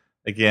Morgan.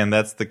 Again,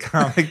 that's The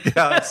Comic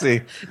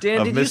Galaxy Dan,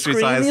 of did Mystery you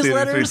screen Science these Theater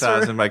letters,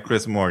 3000 by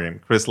Chris Morgan.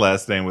 Chris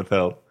last name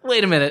withheld.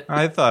 Wait a minute.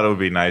 I thought it would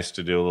be nice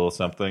to do a little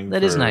something.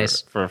 That is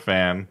nice. For a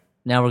fan.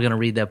 Now we're going to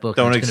read that book.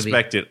 Don't and it's gonna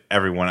expect it,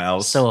 everyone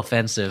else. be so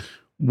offensive.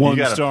 you 1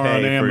 gotta star pay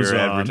on for your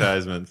Amazon.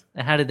 advertisements.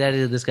 How did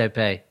this guy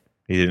pay?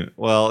 He didn't.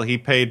 Well, he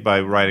paid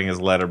by writing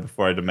his letter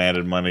before I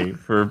demanded money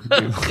for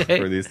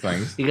for these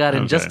things. You got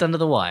him Okay. just under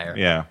the wire.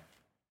 Yeah.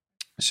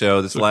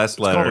 So this last It's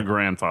called a letter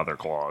grandfather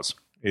clause.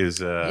 is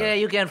Yeah,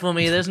 you can't fool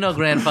me. There's no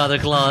grandfather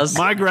clause.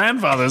 My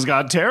grandfather's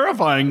got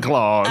terrifying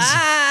claws.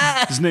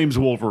 Ah! His name's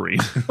Wolverine.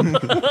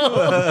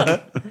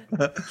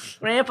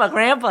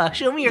 Grandpa,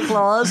 show me your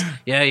claws.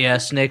 Yeah,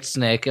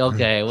 snake.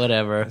 Okay,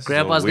 whatever.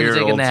 Grandpa's a gonna weird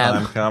take a nap.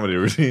 old-time comedy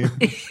routine.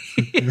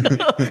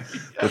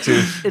 It's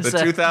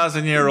the a-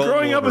 2,000-year-old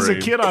Growing up as a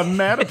Wolverine. kid on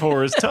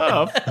Matador is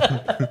tough.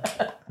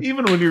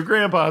 Even when your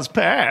grandpa's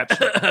Patch.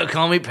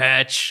 Call me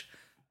Patch.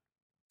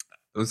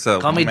 What's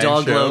up, Call me one-man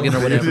Dog show? Logan or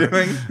What are you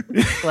whatever.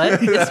 doing?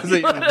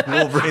 What?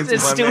 Wolverine's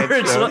It's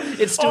one-man Stuart's. show.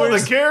 It's All the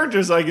Stuart's.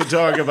 characters I could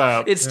talk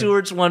about. It's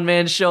Stuart's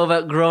one-man show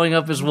about growing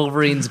up as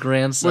Wolverine's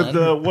grandson. With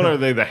the, what are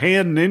they, the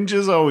hand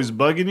ninjas always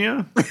bugging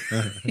you?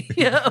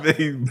 Yeah.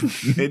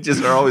 They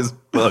just are always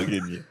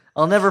bugging you.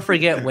 I'll never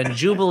forget when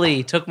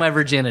Jubilee took my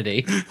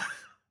virginity.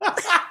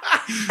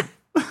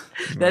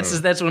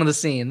 That's one of the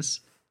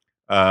scenes.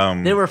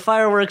 There were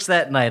fireworks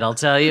that night, I'll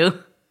tell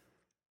you.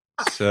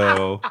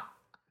 So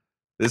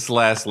this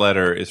last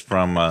letter is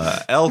from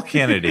L.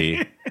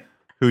 Kennedy,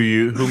 whom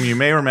you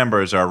may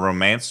remember as our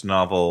romance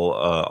novel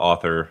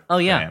author. Oh,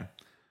 yeah. fan.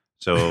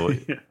 So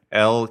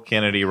L.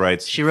 Kennedy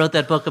writes, She wrote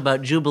that book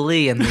about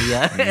Jubilee and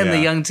the and the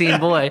young teen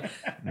boy.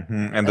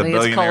 and the I think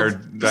it's billionaire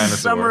called dinosaur.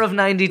 Summer of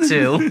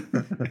 '92,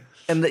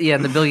 and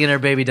the billionaire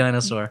baby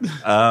dinosaur.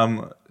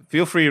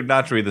 Feel free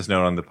not to read this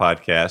note on the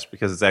podcast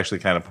because it's actually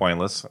kind of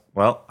pointless.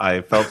 Well, I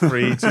felt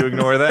free to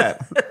ignore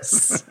that.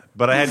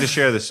 But I had to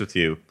share this with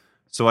you.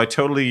 So I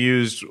totally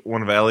used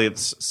one of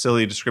Elliot's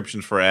silly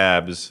descriptions for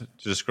abs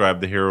to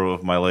describe the hero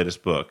of my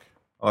latest book.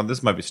 Oh,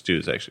 this might be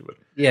Stu's, actually. But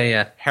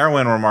Yeah.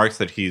 Heroin remarks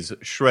that he's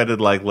shredded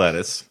like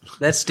lettuce.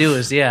 That's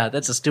Stuart's. Yeah,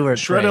 that's a Stuart.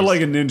 Shredded phrase.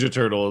 like a Ninja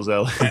Turtle is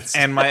Elliot's.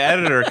 And my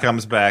editor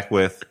comes back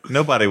with,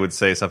 nobody would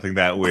say something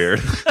that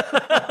weird.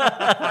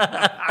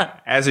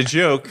 As a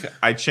joke,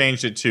 I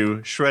changed it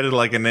to shredded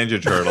like a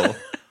Ninja Turtle.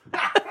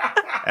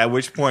 At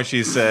which point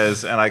she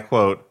says, and I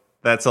quote,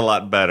 "That's a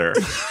lot better."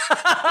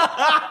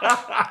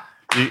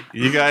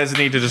 You guys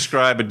need to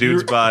describe a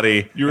dude's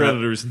body. Your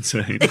editor's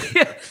insane.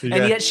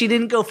 And yet she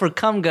didn't go for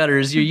cum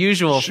gutters, your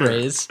usual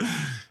phrase.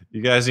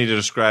 You guys need to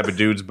describe a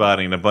dude's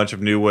body in a bunch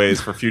of new ways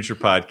for future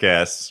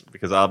podcasts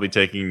because I'll be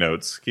taking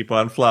notes. Keep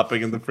on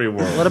flopping in the free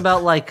world. What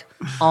about like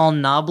all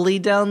knobbly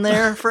down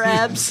there for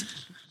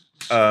abs?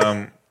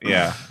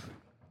 Yeah.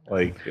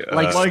 Like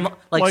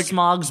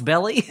Smog's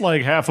belly?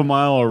 Like half a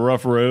mile of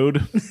rough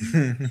road.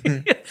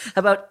 How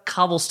about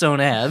cobblestone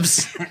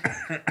abs?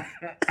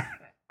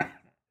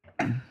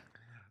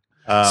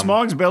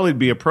 Smog's belly'd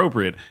be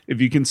appropriate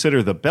if you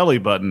consider the belly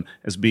button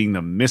as being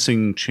the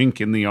missing chink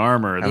in the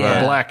armor that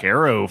the Black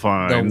Arrow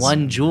finds. The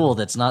one jewel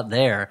that's not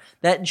there.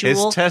 That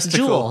jewel,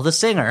 Jewel, the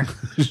singer.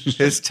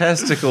 His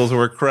testicles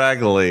were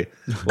craggly,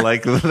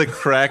 like the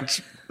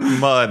cracked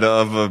mud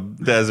of a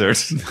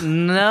desert.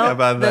 No, How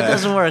about that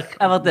doesn't work.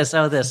 How about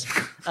this?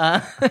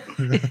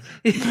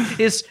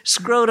 His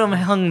scrotum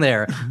hung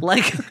there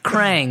like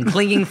Krang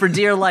clinging for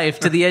dear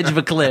life to the edge of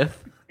a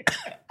cliff.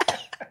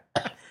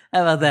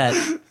 How about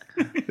that?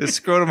 His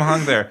scrotum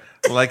hung there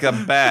like a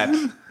bat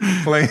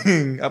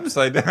clinging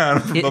upside down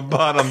from the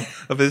bottom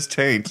of his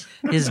taint.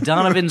 His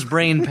Donovan's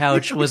brain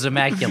pouch was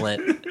immaculate.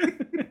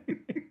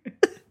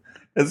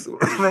 His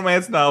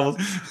romance novels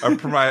are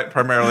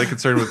primarily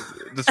concerned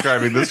with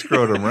describing the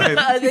scrotum, right?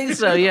 I think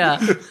so, yeah.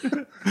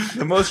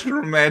 The most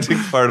romantic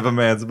part of a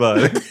man's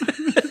body.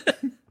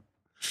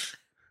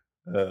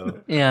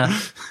 Yeah.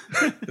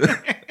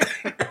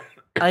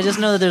 I just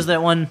know that there's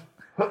that one,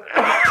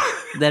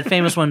 that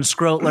famous one,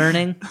 scrote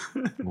learning.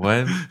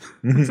 What?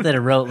 Instead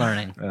of rote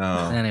learning.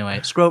 Oh. Anyway,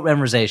 scrote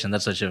memorization,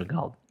 that's what it should have been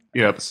called.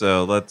 Yep.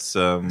 So let's...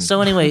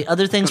 So anyway,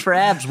 other things for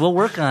abs, we'll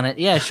work on it.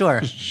 Yeah,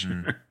 sure.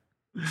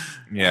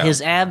 Yeah.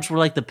 His abs were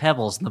like the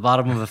pebbles in the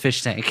bottom of a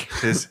fish tank.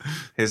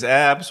 His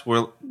abs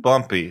were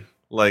bumpy,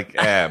 like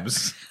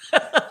abs.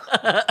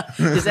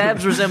 His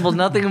abs resembled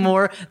nothing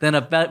more than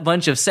a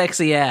bunch of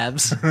sexy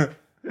abs.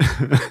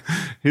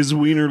 His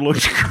wiener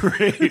looked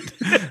great.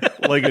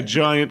 Like a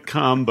giant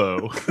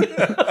combo.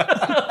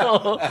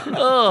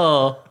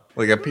 Oh.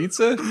 Like a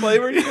pizza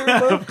flavor?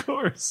 Of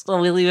course. So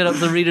we leave it up to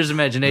the reader's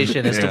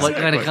imagination as to what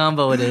kind of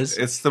combo it is.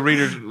 It's the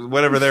reader's,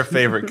 whatever their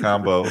favorite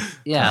combo.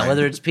 Yeah,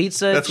 whether it's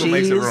pizza, That's cheese, what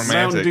makes it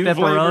romantic.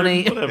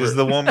 pepperoni. Flavored, Is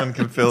the woman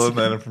can fill in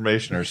that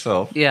information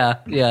herself. Yeah,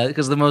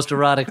 because the most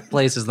erotic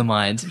place is the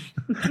mind.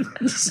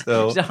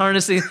 So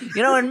Harnessing,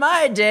 in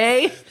my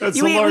day... That's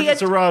the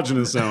largest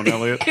erogenous zone,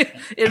 Elliot.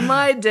 In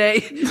my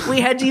day,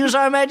 we had to use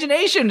our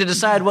imagination to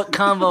decide what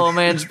combo a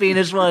man's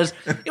penis was.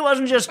 It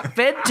wasn't just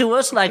fed to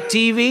us like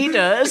TV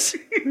does.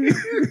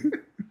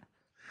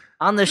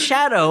 On The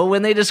Shadow,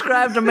 when they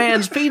described a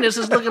man's penis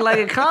as looking like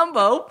a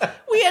combo,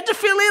 we had to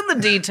fill in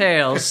the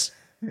details.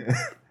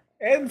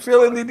 and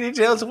fill in the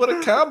details of what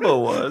a combo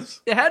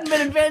was. It hadn't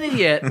been invented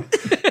yet.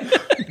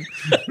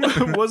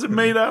 Was it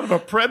made out of a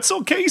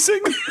pretzel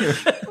casing?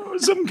 Or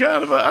some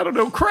kind of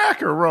a,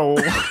 cracker roll?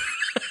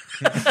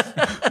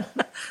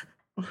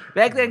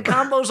 Back then,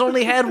 combos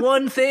only had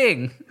one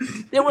thing.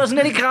 There wasn't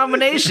any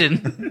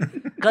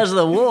combination. Because of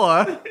the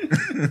war,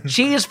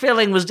 cheese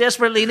filling was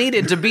desperately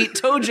needed to beat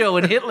Tojo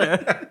and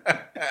Hitler.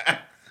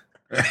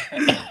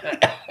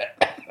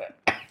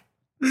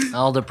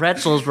 All the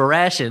pretzels were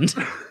rationed.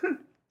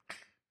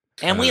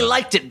 And we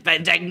liked it,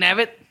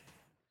 dagnabbit.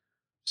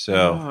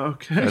 So,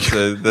 okay.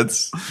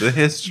 that's the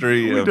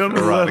history of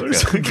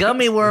erotica.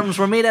 Gummy worms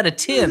were made out of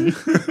tin.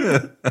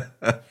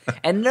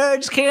 And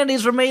nerds'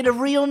 candies were made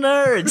of real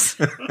nerds.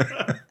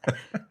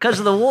 Because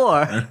of the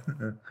war.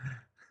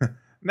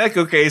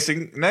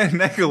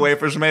 Necco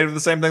wafers made of the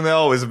same thing they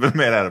always have been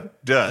made out of,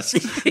 dust.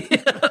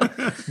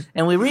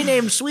 And we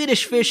renamed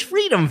Swedish fish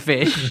Freedom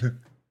Fish.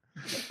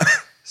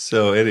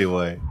 So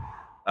anyway,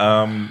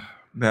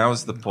 now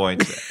is the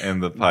point in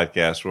the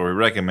podcast where we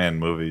recommend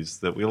movies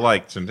that we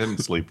liked and didn't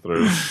sleep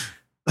through. Is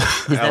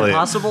that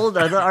possible?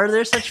 Are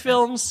there such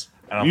films?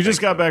 You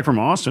just got back from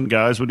Austin,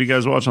 guys. What do you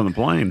guys watch on the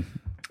plane?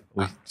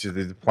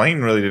 The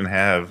plane really didn't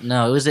have...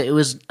 No, it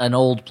was an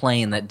old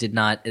plane that did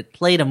not... It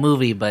played a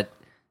movie, but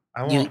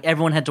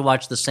everyone had to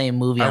watch the same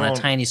movie on a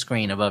tiny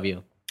screen above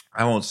you.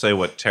 I won't say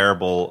what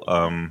terrible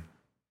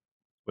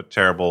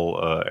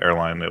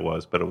airline it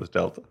was, but it was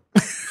Delta.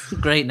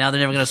 Great, now they're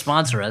never going to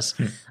sponsor us.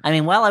 I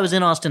mean, while I was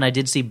in Austin, I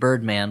did see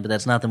Birdman, but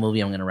that's not the movie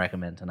I'm going to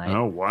recommend tonight.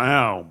 Oh,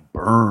 wow.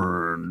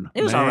 Burn.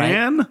 It was all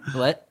right.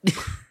 What?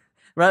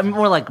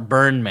 More like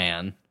Burn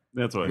Man.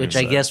 That's what Which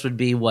I guess would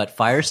be what,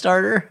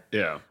 Firestarter?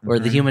 Yeah. Or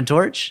The Human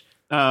Torch?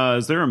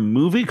 Is there a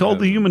movie called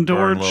The Human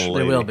Torch?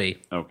 There will be.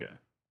 Okay.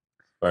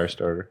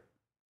 Firestarter.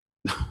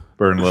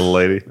 Burn Little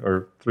Lady,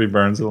 or Three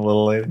Burns and a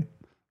Little Lady.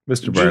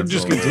 Mr. Burns.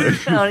 Just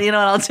continue.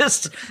 No,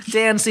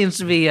 Dan seems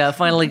to be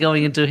finally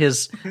going into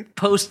his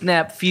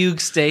post-nap fugue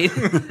state.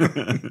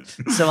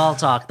 So I'll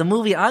talk. The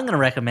movie I'm going to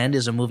recommend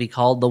is a movie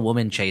called The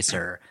Woman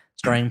Chaser,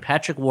 starring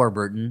Patrick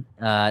Warburton.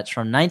 It's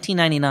from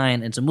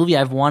 1999. It's a movie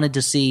I've wanted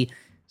to see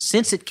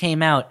since it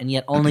came out and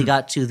yet only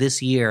got to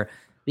this year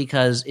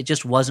because it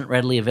just wasn't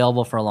readily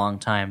available for a long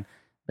time.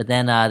 But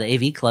then the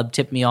AV Club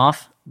tipped me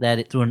off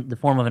that through the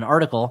form of an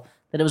article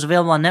that it was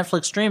available on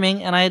Netflix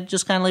streaming, and I had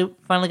just finally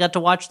got to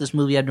watch this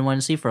movie I've been wanting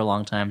to see for a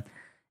long time.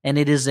 And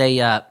it is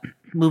a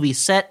movie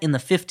set in the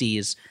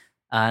 50s,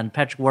 and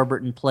Patrick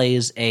Warburton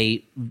plays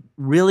a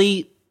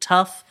really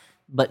tough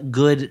but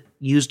good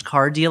used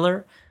car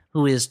dealer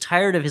who is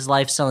tired of his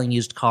life selling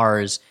used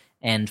cars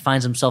and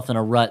finds himself in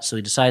a rut, so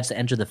he decides to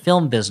enter the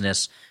film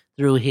business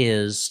through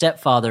his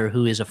stepfather,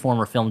 who is a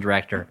former film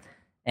director.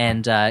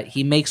 And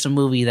he makes a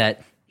movie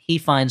that he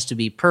finds to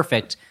be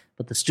perfect,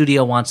 but the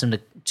studio wants him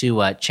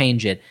to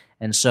change it,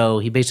 and so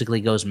he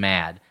basically goes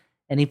mad.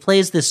 And he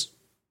plays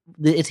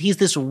he's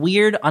this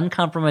weird,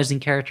 uncompromising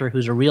character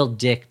who's a real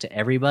dick to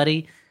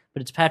everybody,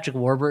 but it's Patrick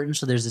Warburton,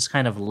 so there's this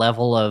kind of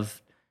level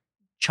of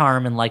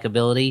charm and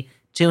likability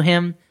to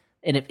him,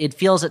 and it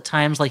feels at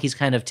times like he's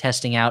kind of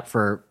testing out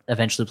for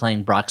eventually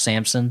playing Brock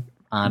Sampson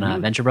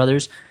on Venture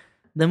Brothers.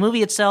 The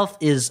movie itself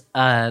is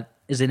an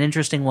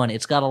interesting one.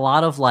 It's got a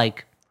lot of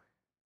like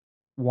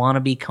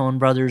wannabe Coen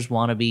Brothers,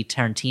 wannabe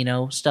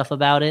Tarantino stuff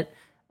about it.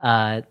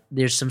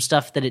 There's some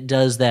stuff that it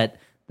does that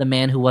The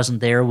Man Who Wasn't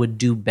There would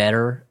do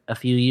better a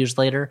few years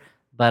later,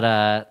 but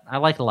I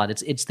like it a lot.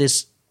 It's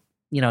this,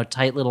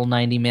 tight little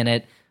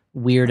 90-minute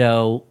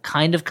weirdo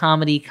kind of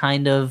comedy,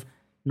 kind of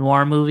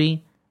noir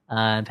movie,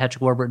 and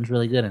Patrick Warburton's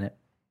really good in it.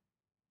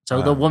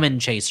 So The Woman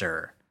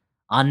Chaser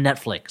on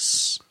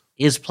Netflix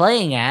is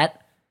playing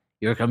at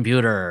your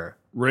computer.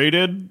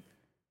 Rated?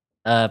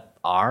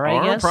 R,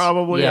 I guess?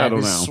 Probably, yeah, I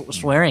don't there's know.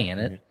 Swearing in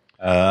it.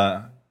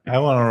 I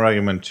want to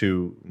recommend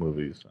 2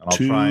 movies. I'll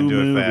try and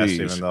do it fast, movies.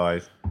 even though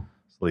I'm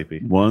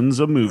sleepy. One's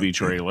a movie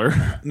trailer.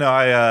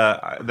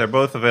 No, they're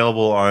both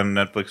available on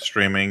Netflix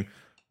streaming.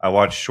 I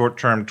watched Short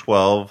Term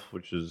 12,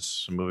 which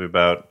is a movie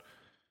about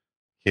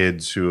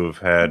kids who have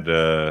had,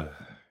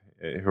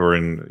 who are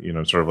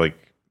in, sort of like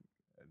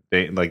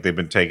they've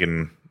been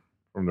taken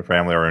from their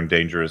family or in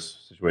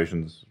dangerous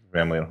situations,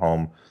 family at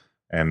home,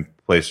 and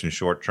placed in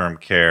short-term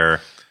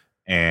care.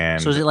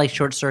 And So is it like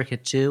Short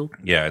Circuit 2?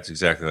 yeah, it's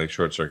exactly like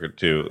Short Circuit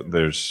 2.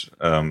 There's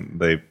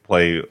they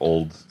play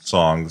old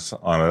songs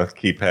on a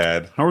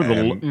keypad. How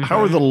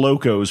are the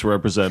locos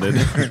represented?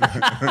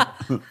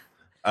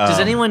 Does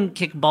anyone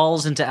kick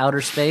balls into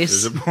outer space?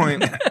 There's a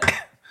point.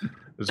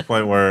 There's a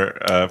point where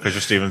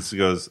Fisher Stevens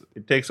goes,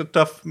 "It takes a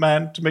tough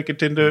man to make a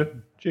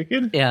tender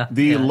chicken." Yeah.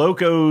 The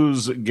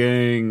Locos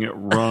Gang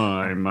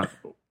rhyme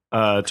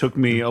took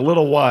me a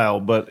little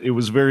while, but it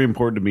was very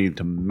important to me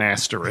to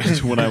master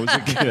it when I was a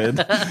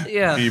kid.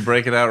 Yeah. Do you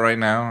break it out right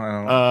now? I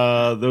don't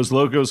know. Those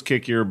locos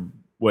kick your...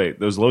 Wait,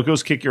 those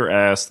locos kick your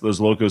ass. Those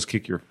locos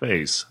kick your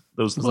face.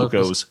 Those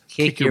locos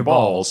kick your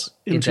balls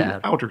into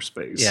outer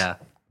space. Yeah.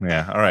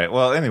 Yeah. All right.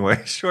 Well,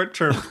 anyway, Short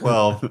Term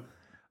 12.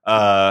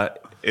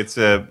 It's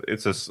a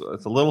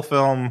little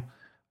film.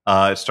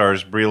 It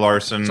stars Brie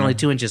Larson. It's only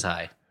 2 inches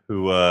high.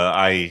 Who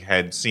I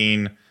had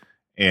seen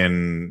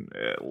in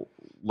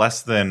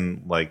less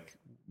than like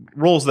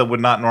roles that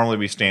would not normally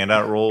be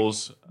standout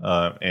roles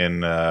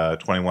in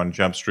 21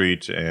 Jump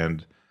Street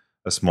and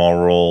a small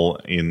role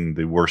in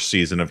the worst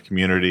season of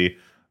Community,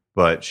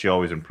 but she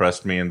always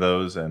impressed me in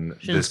those. And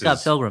She's in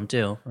Scott Pilgrim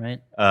too,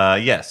 right?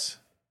 Yes,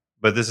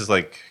 but this is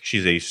like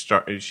she's a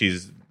star.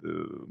 She's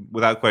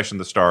without question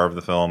the star of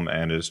the film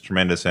and is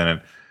tremendous in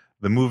it.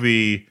 The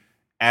movie,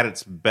 at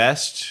its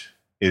best,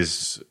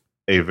 is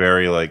a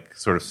very like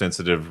sort of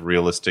sensitive,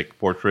 realistic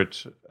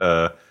portrait.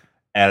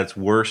 At its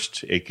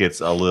worst, it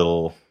gets a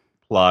little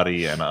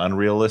plotty and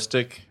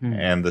unrealistic,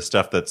 and the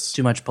stuff that's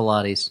Too much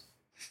Pilates.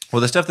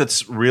 well, the stuff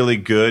that's really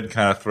good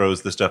kind of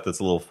throws the stuff that's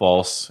a little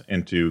false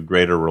into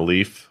greater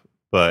relief.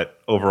 But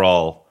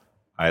overall,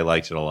 I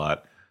liked it a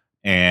lot,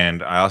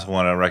 and I also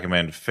want to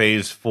recommend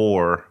Phase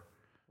 4.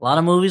 A lot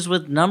of movies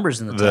with numbers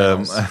in the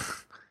titles.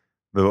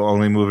 The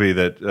only movie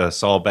that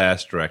Saul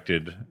Bass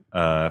directed, famous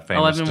I've been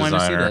wanting to see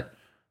designer that.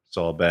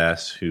 Saul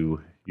Bass, who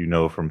you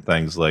know from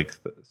things like,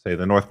 say,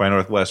 the North by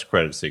Northwest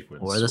credit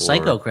sequence. Or the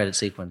Psycho credit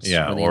sequence.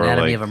 Yeah, Or the or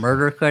Anatomy like- of a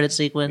Murder credit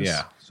sequence.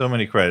 Yeah, so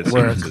many credit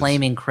We're sequences.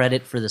 claiming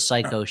credit for the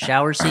Psycho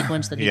shower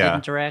sequence that he Yeah.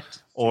 didn't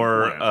direct.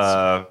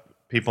 Or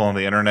people on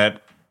the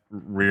internet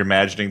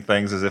reimagining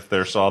things as if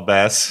they're Saul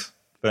Bass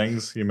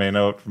things. You may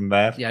know it from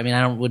that. Yeah, I mean,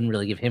 I wouldn't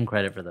really give him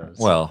credit for those.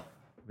 Well,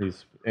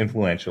 he's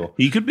influential.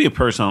 He could be a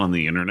person on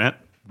the internet.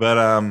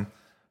 But,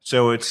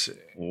 so it's...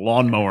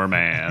 Lawnmower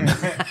Man.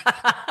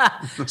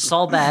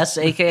 Saul Bass,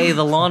 a.k.a.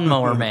 the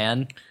Lawnmower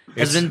Man,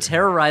 has been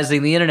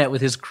terrorizing the internet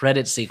with his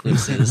credit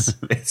sequences.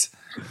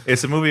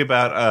 It's a movie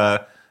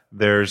about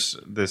there's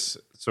this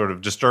sort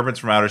of disturbance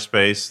from outer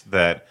space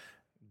that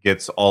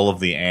gets all of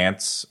the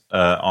ants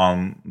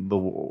on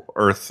the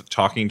Earth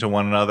talking to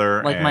one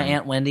another. Like my and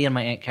Aunt Wendy and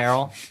my Aunt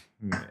Carol.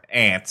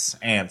 ants,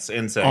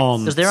 insects.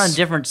 Because they're on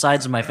different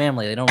sides of my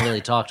family. They don't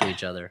really talk to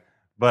each other.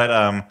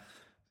 But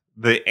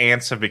the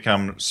ants have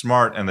become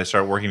smart, and they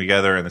start working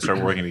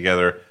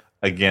together,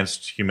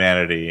 against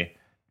humanity.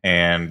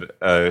 And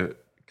a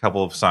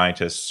couple of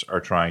scientists are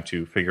trying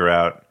to figure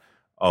out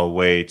a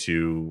way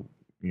to,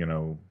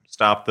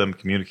 stop them,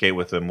 communicate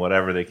with them,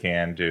 whatever they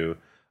can do.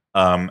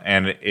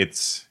 And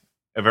it's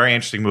a very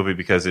interesting movie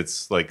because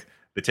it's like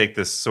they take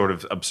this sort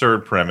of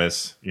absurd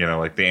premise,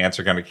 like the ants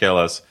are going to kill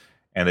us,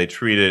 and they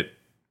treat it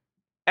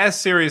as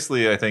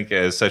seriously, I think,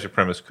 as such a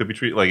premise could be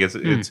treated. Like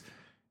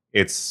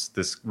it's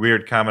this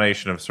weird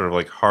combination of sort of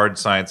like hard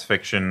science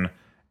fiction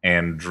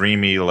and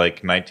dreamy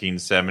like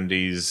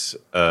 1970s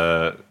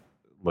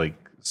like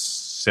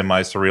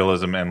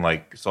semi-surrealism, and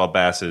like Saul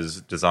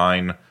Bass's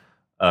design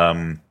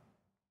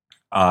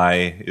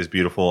eye is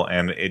beautiful,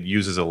 and it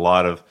uses a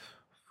lot of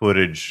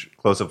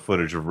close-up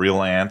footage of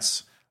real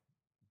ants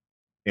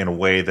in a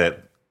way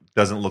that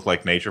doesn't look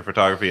like nature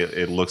photography.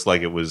 It looks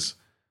like it was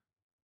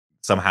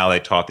somehow they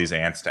taught these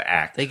ants to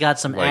act. They got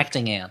some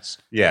acting ants.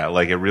 Yeah,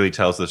 like it really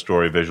tells the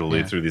story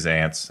visually through these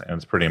ants, and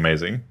it's pretty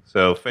amazing.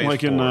 So,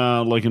 like in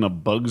A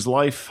Bug's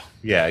Life.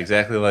 Yeah,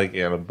 exactly like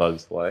in A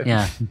Bug's Life.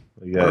 Yeah,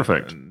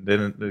 perfect.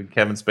 Then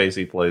Kevin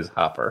Spacey plays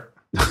Hopper.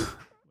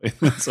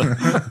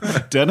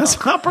 Dennis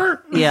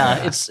Hopper?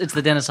 Yeah, it's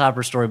the Dennis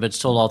Hopper story, but it's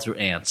told all through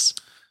ants.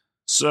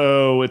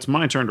 So it's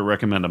my turn to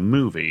recommend a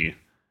movie.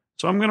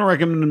 So I'm going to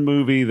recommend a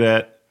movie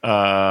that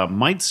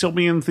might still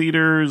be in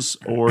theaters,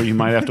 or you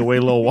might have to wait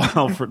a little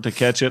while to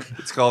catch it.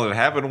 It's called It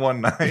Happened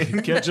One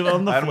Night. Catch it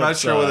on the I'm flip not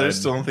sure whether it's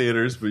side. still in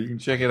theaters, but you can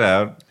check it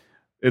out.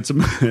 It's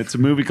a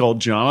movie called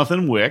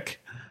Jonathan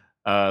Wick,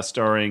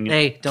 starring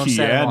don't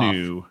set him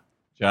Keanu.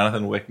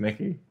 Jonathan Wick,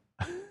 Nicky.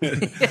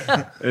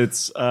 It's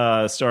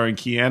starring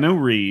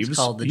Keanu Reeves. It's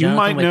called The You Jonathan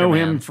might Wicker know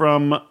Man. him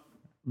from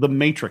The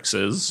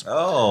Matrixes.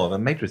 Oh, the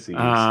Matrices.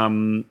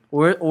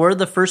 Or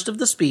the first of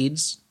the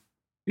Speeds.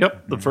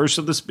 Yep, the first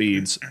of the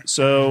Speeds.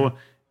 So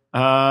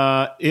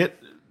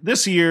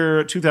this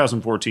year,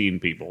 2014,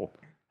 people,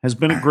 has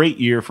been a great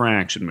year for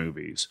action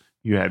movies.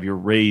 You have your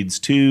Raids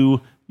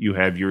 2, you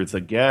have your The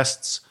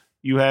Guests,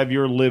 you have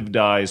your Live,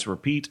 Dies,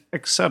 Repeat,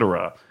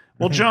 etc.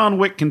 Well, John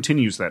Wick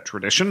continues that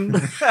tradition.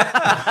 Thanks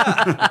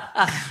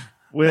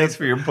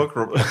for your book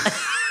report.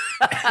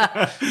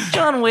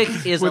 John Wick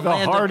is a With a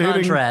land of hard-hitting-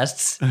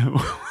 contrasts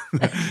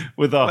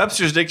with a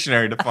Webster's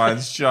Dictionary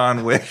defines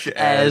John Wick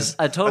as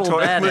a total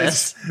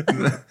badass.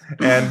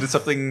 and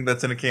something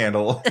that's in a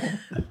candle.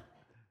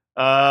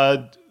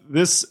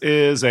 this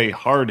is a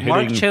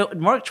hard-hitting...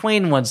 Mark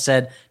Twain once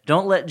said,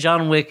 "Don't let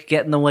John Wick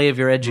get in the way of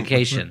your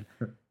education."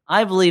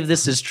 I believe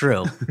this is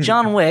true.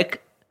 John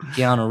Wick,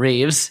 Keanu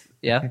Reeves,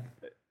 yeah.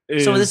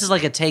 So this is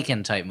like a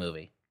Taken type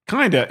movie.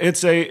 Kinda.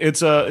 It's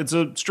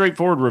a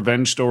straightforward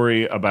revenge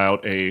story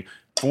about a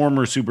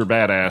former super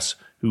badass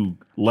who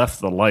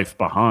left the life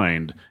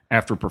behind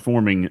after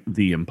performing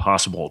the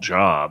impossible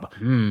job.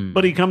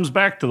 But he comes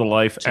back to the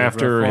life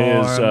after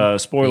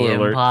his spoiler the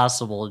alert.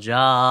 impossible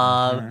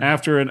job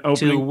After an to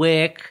opening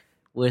Wick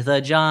with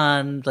a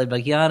John played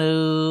by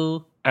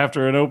Keanu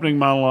after an opening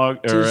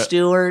monologue to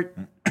Stewart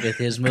with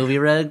his movie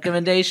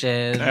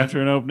recommendation.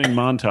 after an opening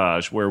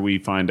montage where we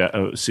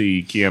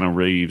see Keanu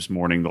Reeves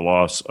mourning the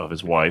loss of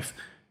his wife.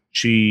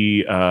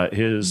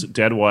 His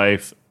dead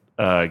wife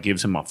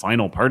gives him a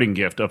final parting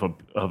gift of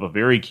a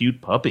very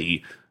cute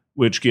puppy,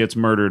 which gets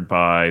murdered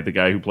by the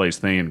guy who plays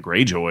Theon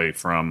Greyjoy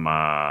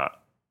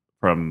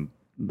from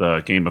the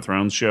Game of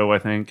Thrones show, I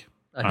think.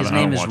 His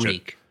name is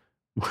Reek.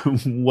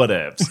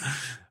 Whatevs.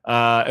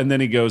 And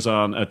then he goes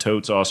on a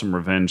totes awesome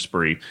revenge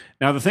spree.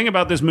 Now, the thing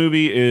about this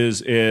movie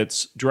is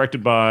it's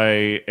directed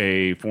by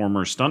a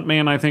former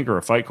stuntman, I think, or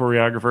a fight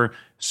choreographer.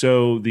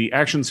 So the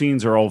action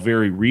scenes are all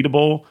very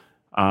readable.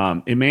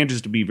 It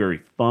manages to be very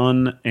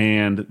fun,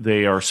 and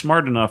they are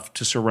smart enough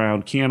to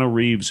surround Keanu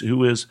Reeves,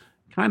 who is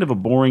kind of a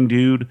boring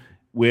dude,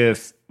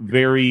 with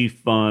very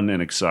fun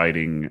and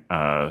exciting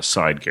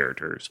side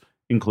characters,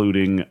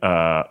 including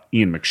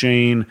Ian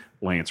McShane,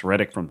 Lance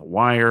Reddick from The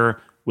Wire,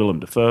 Willem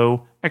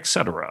Dafoe,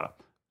 etc.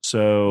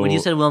 So When you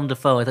said Willem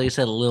Dafoe, I thought you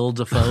said Lil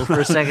Dafoe for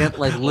a second,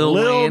 like Lil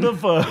Wayne.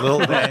 Dafoe. Lil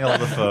Daniel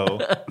Defoe,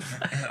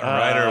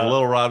 writer of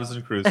Lil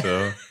Robinson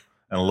Crusoe,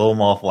 and Lil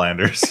Mal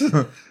Flanders.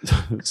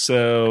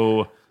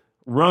 So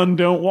run,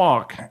 don't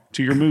walk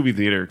to your movie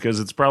theater because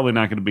it's probably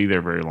not going to be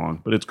there very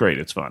long, but it's great.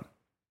 It's fun.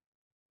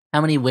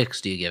 How many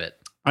wicks do you give it?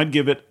 I'd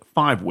give it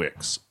 5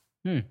 wicks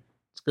It's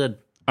good.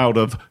 out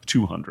of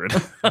 200.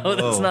 Oh,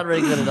 that's not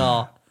very good at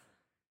all.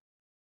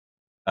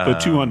 But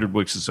 200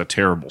 wicks is a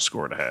terrible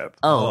score to have.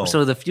 Oh,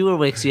 so the fewer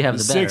wicks you have,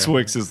 the better. 6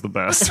 wicks is the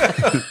best.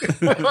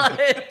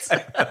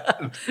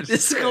 What?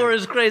 This score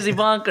is crazy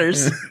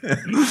bonkers.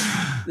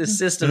 This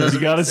system doesn't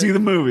You got to make see the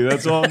movie.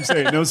 That's all I'm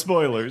saying. No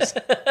spoilers.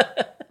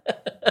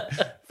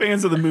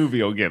 Fans of the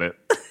movie will get it.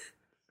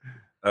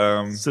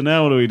 So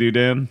now what do we do,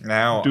 Dan?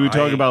 Now Do we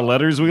talk about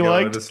letters we go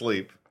liked? to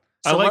sleep.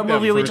 So what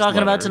movie are we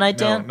talking about tonight,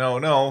 Dan?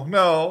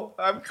 No.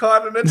 I'm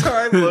caught in a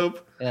time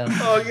loop. Yeah.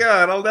 Oh,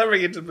 God, I'll never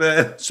get to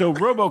bed. So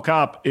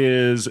Robocop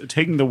is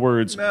taking the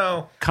words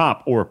No.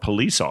 cop or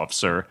police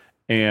officer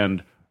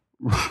and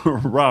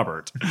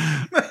Robert.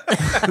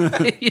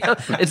 Yeah,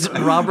 it's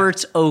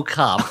Robert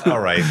O'Cop. All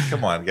right,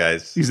 come on,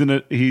 guys. He's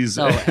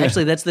Oh,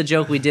 actually, that's the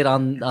joke we did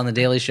on the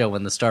Daily Show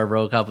when the star of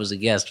Robocop was a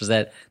guest. Was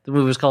that the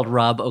movie was called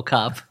Rob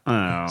O'Cop? It's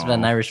about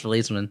an Irish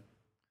policeman.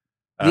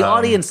 The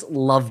audience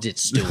loved it,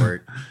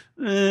 Stuart.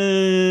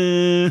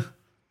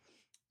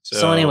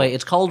 So anyway,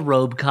 it's called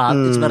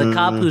Robocop. It's about a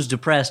cop who's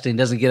depressed and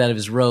doesn't get out of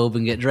his robe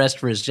and get dressed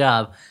for his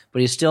job,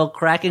 but he's still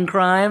cracking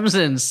crimes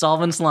and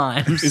solving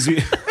slimes. Is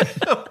he?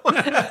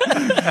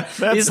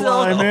 That's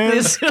slime, man.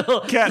 He's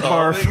still Cat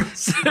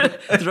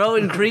barf.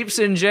 throwing creeps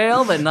in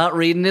jail, but not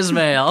reading his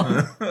mail.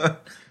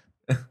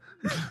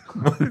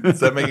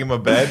 Does that make him a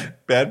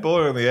bad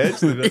boy on the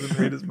edge that doesn't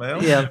read his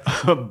mail? Yeah.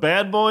 A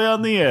bad boy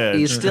on the edge.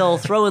 He's still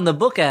throwing the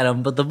book at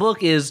him, but the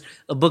book is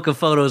a book of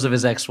photos of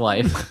his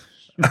ex-wife.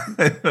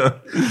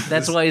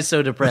 That's why he's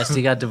so depressed.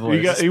 He got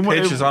divorced.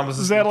 Pitch is almost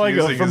is that like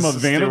from a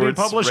vanity Stewart's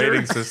publisher?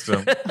 rating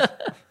system.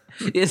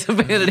 It's a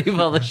vanity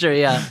publisher,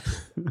 yeah.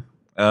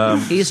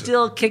 He's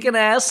still kicking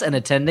ass and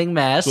attending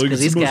mass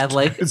because he's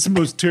Catholic. It's the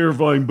most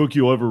terrifying book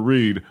you'll ever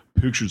read.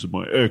 Pictures of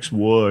my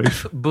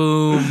ex-wife.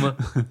 Boom.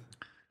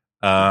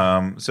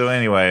 So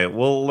anyway,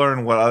 we'll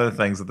learn what other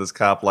things that this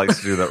cop likes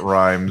to do that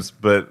rhymes,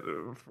 but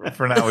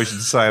for now we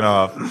should sign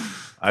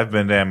off. I've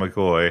been Dan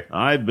McCoy.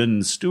 I've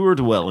been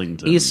Stuart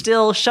Wellington. He's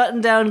still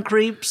shutting down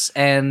creeps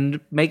and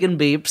making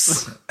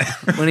beeps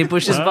when he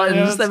pushes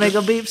buttons that make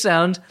a beep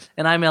sound.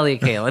 And I'm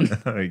Elliot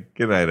Kalin. All right,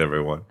 good night,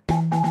 everyone.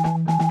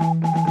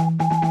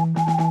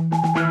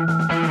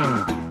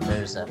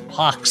 There's a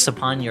pox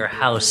upon your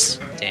house,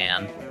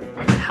 Dan.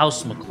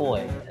 House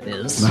McCoy, that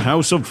is. The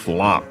House of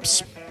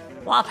Flops.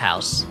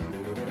 Flophouse.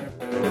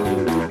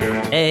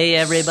 Hey,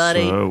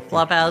 everybody. So,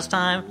 Flophouse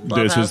time.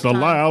 This is the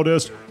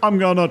loudest I'm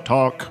gonna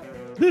talk.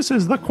 This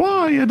is the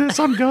quietest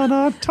I'm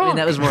gonna talk. I mean,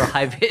 that was more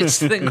high-pitched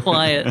than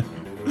quiet.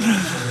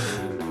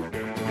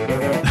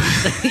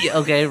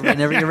 Okay,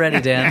 whenever you're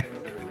ready, Dan.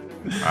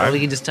 Or we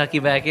can just tuck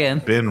you back in.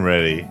 Been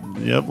ready.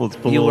 Yep, let's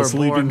put You a were little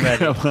sleeping born ready.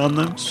 cap on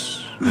them.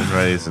 Been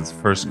ready since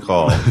first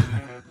call.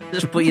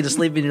 Just put you to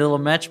sleep in your little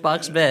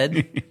matchbox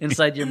bed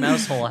inside your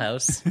mouse hole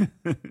house.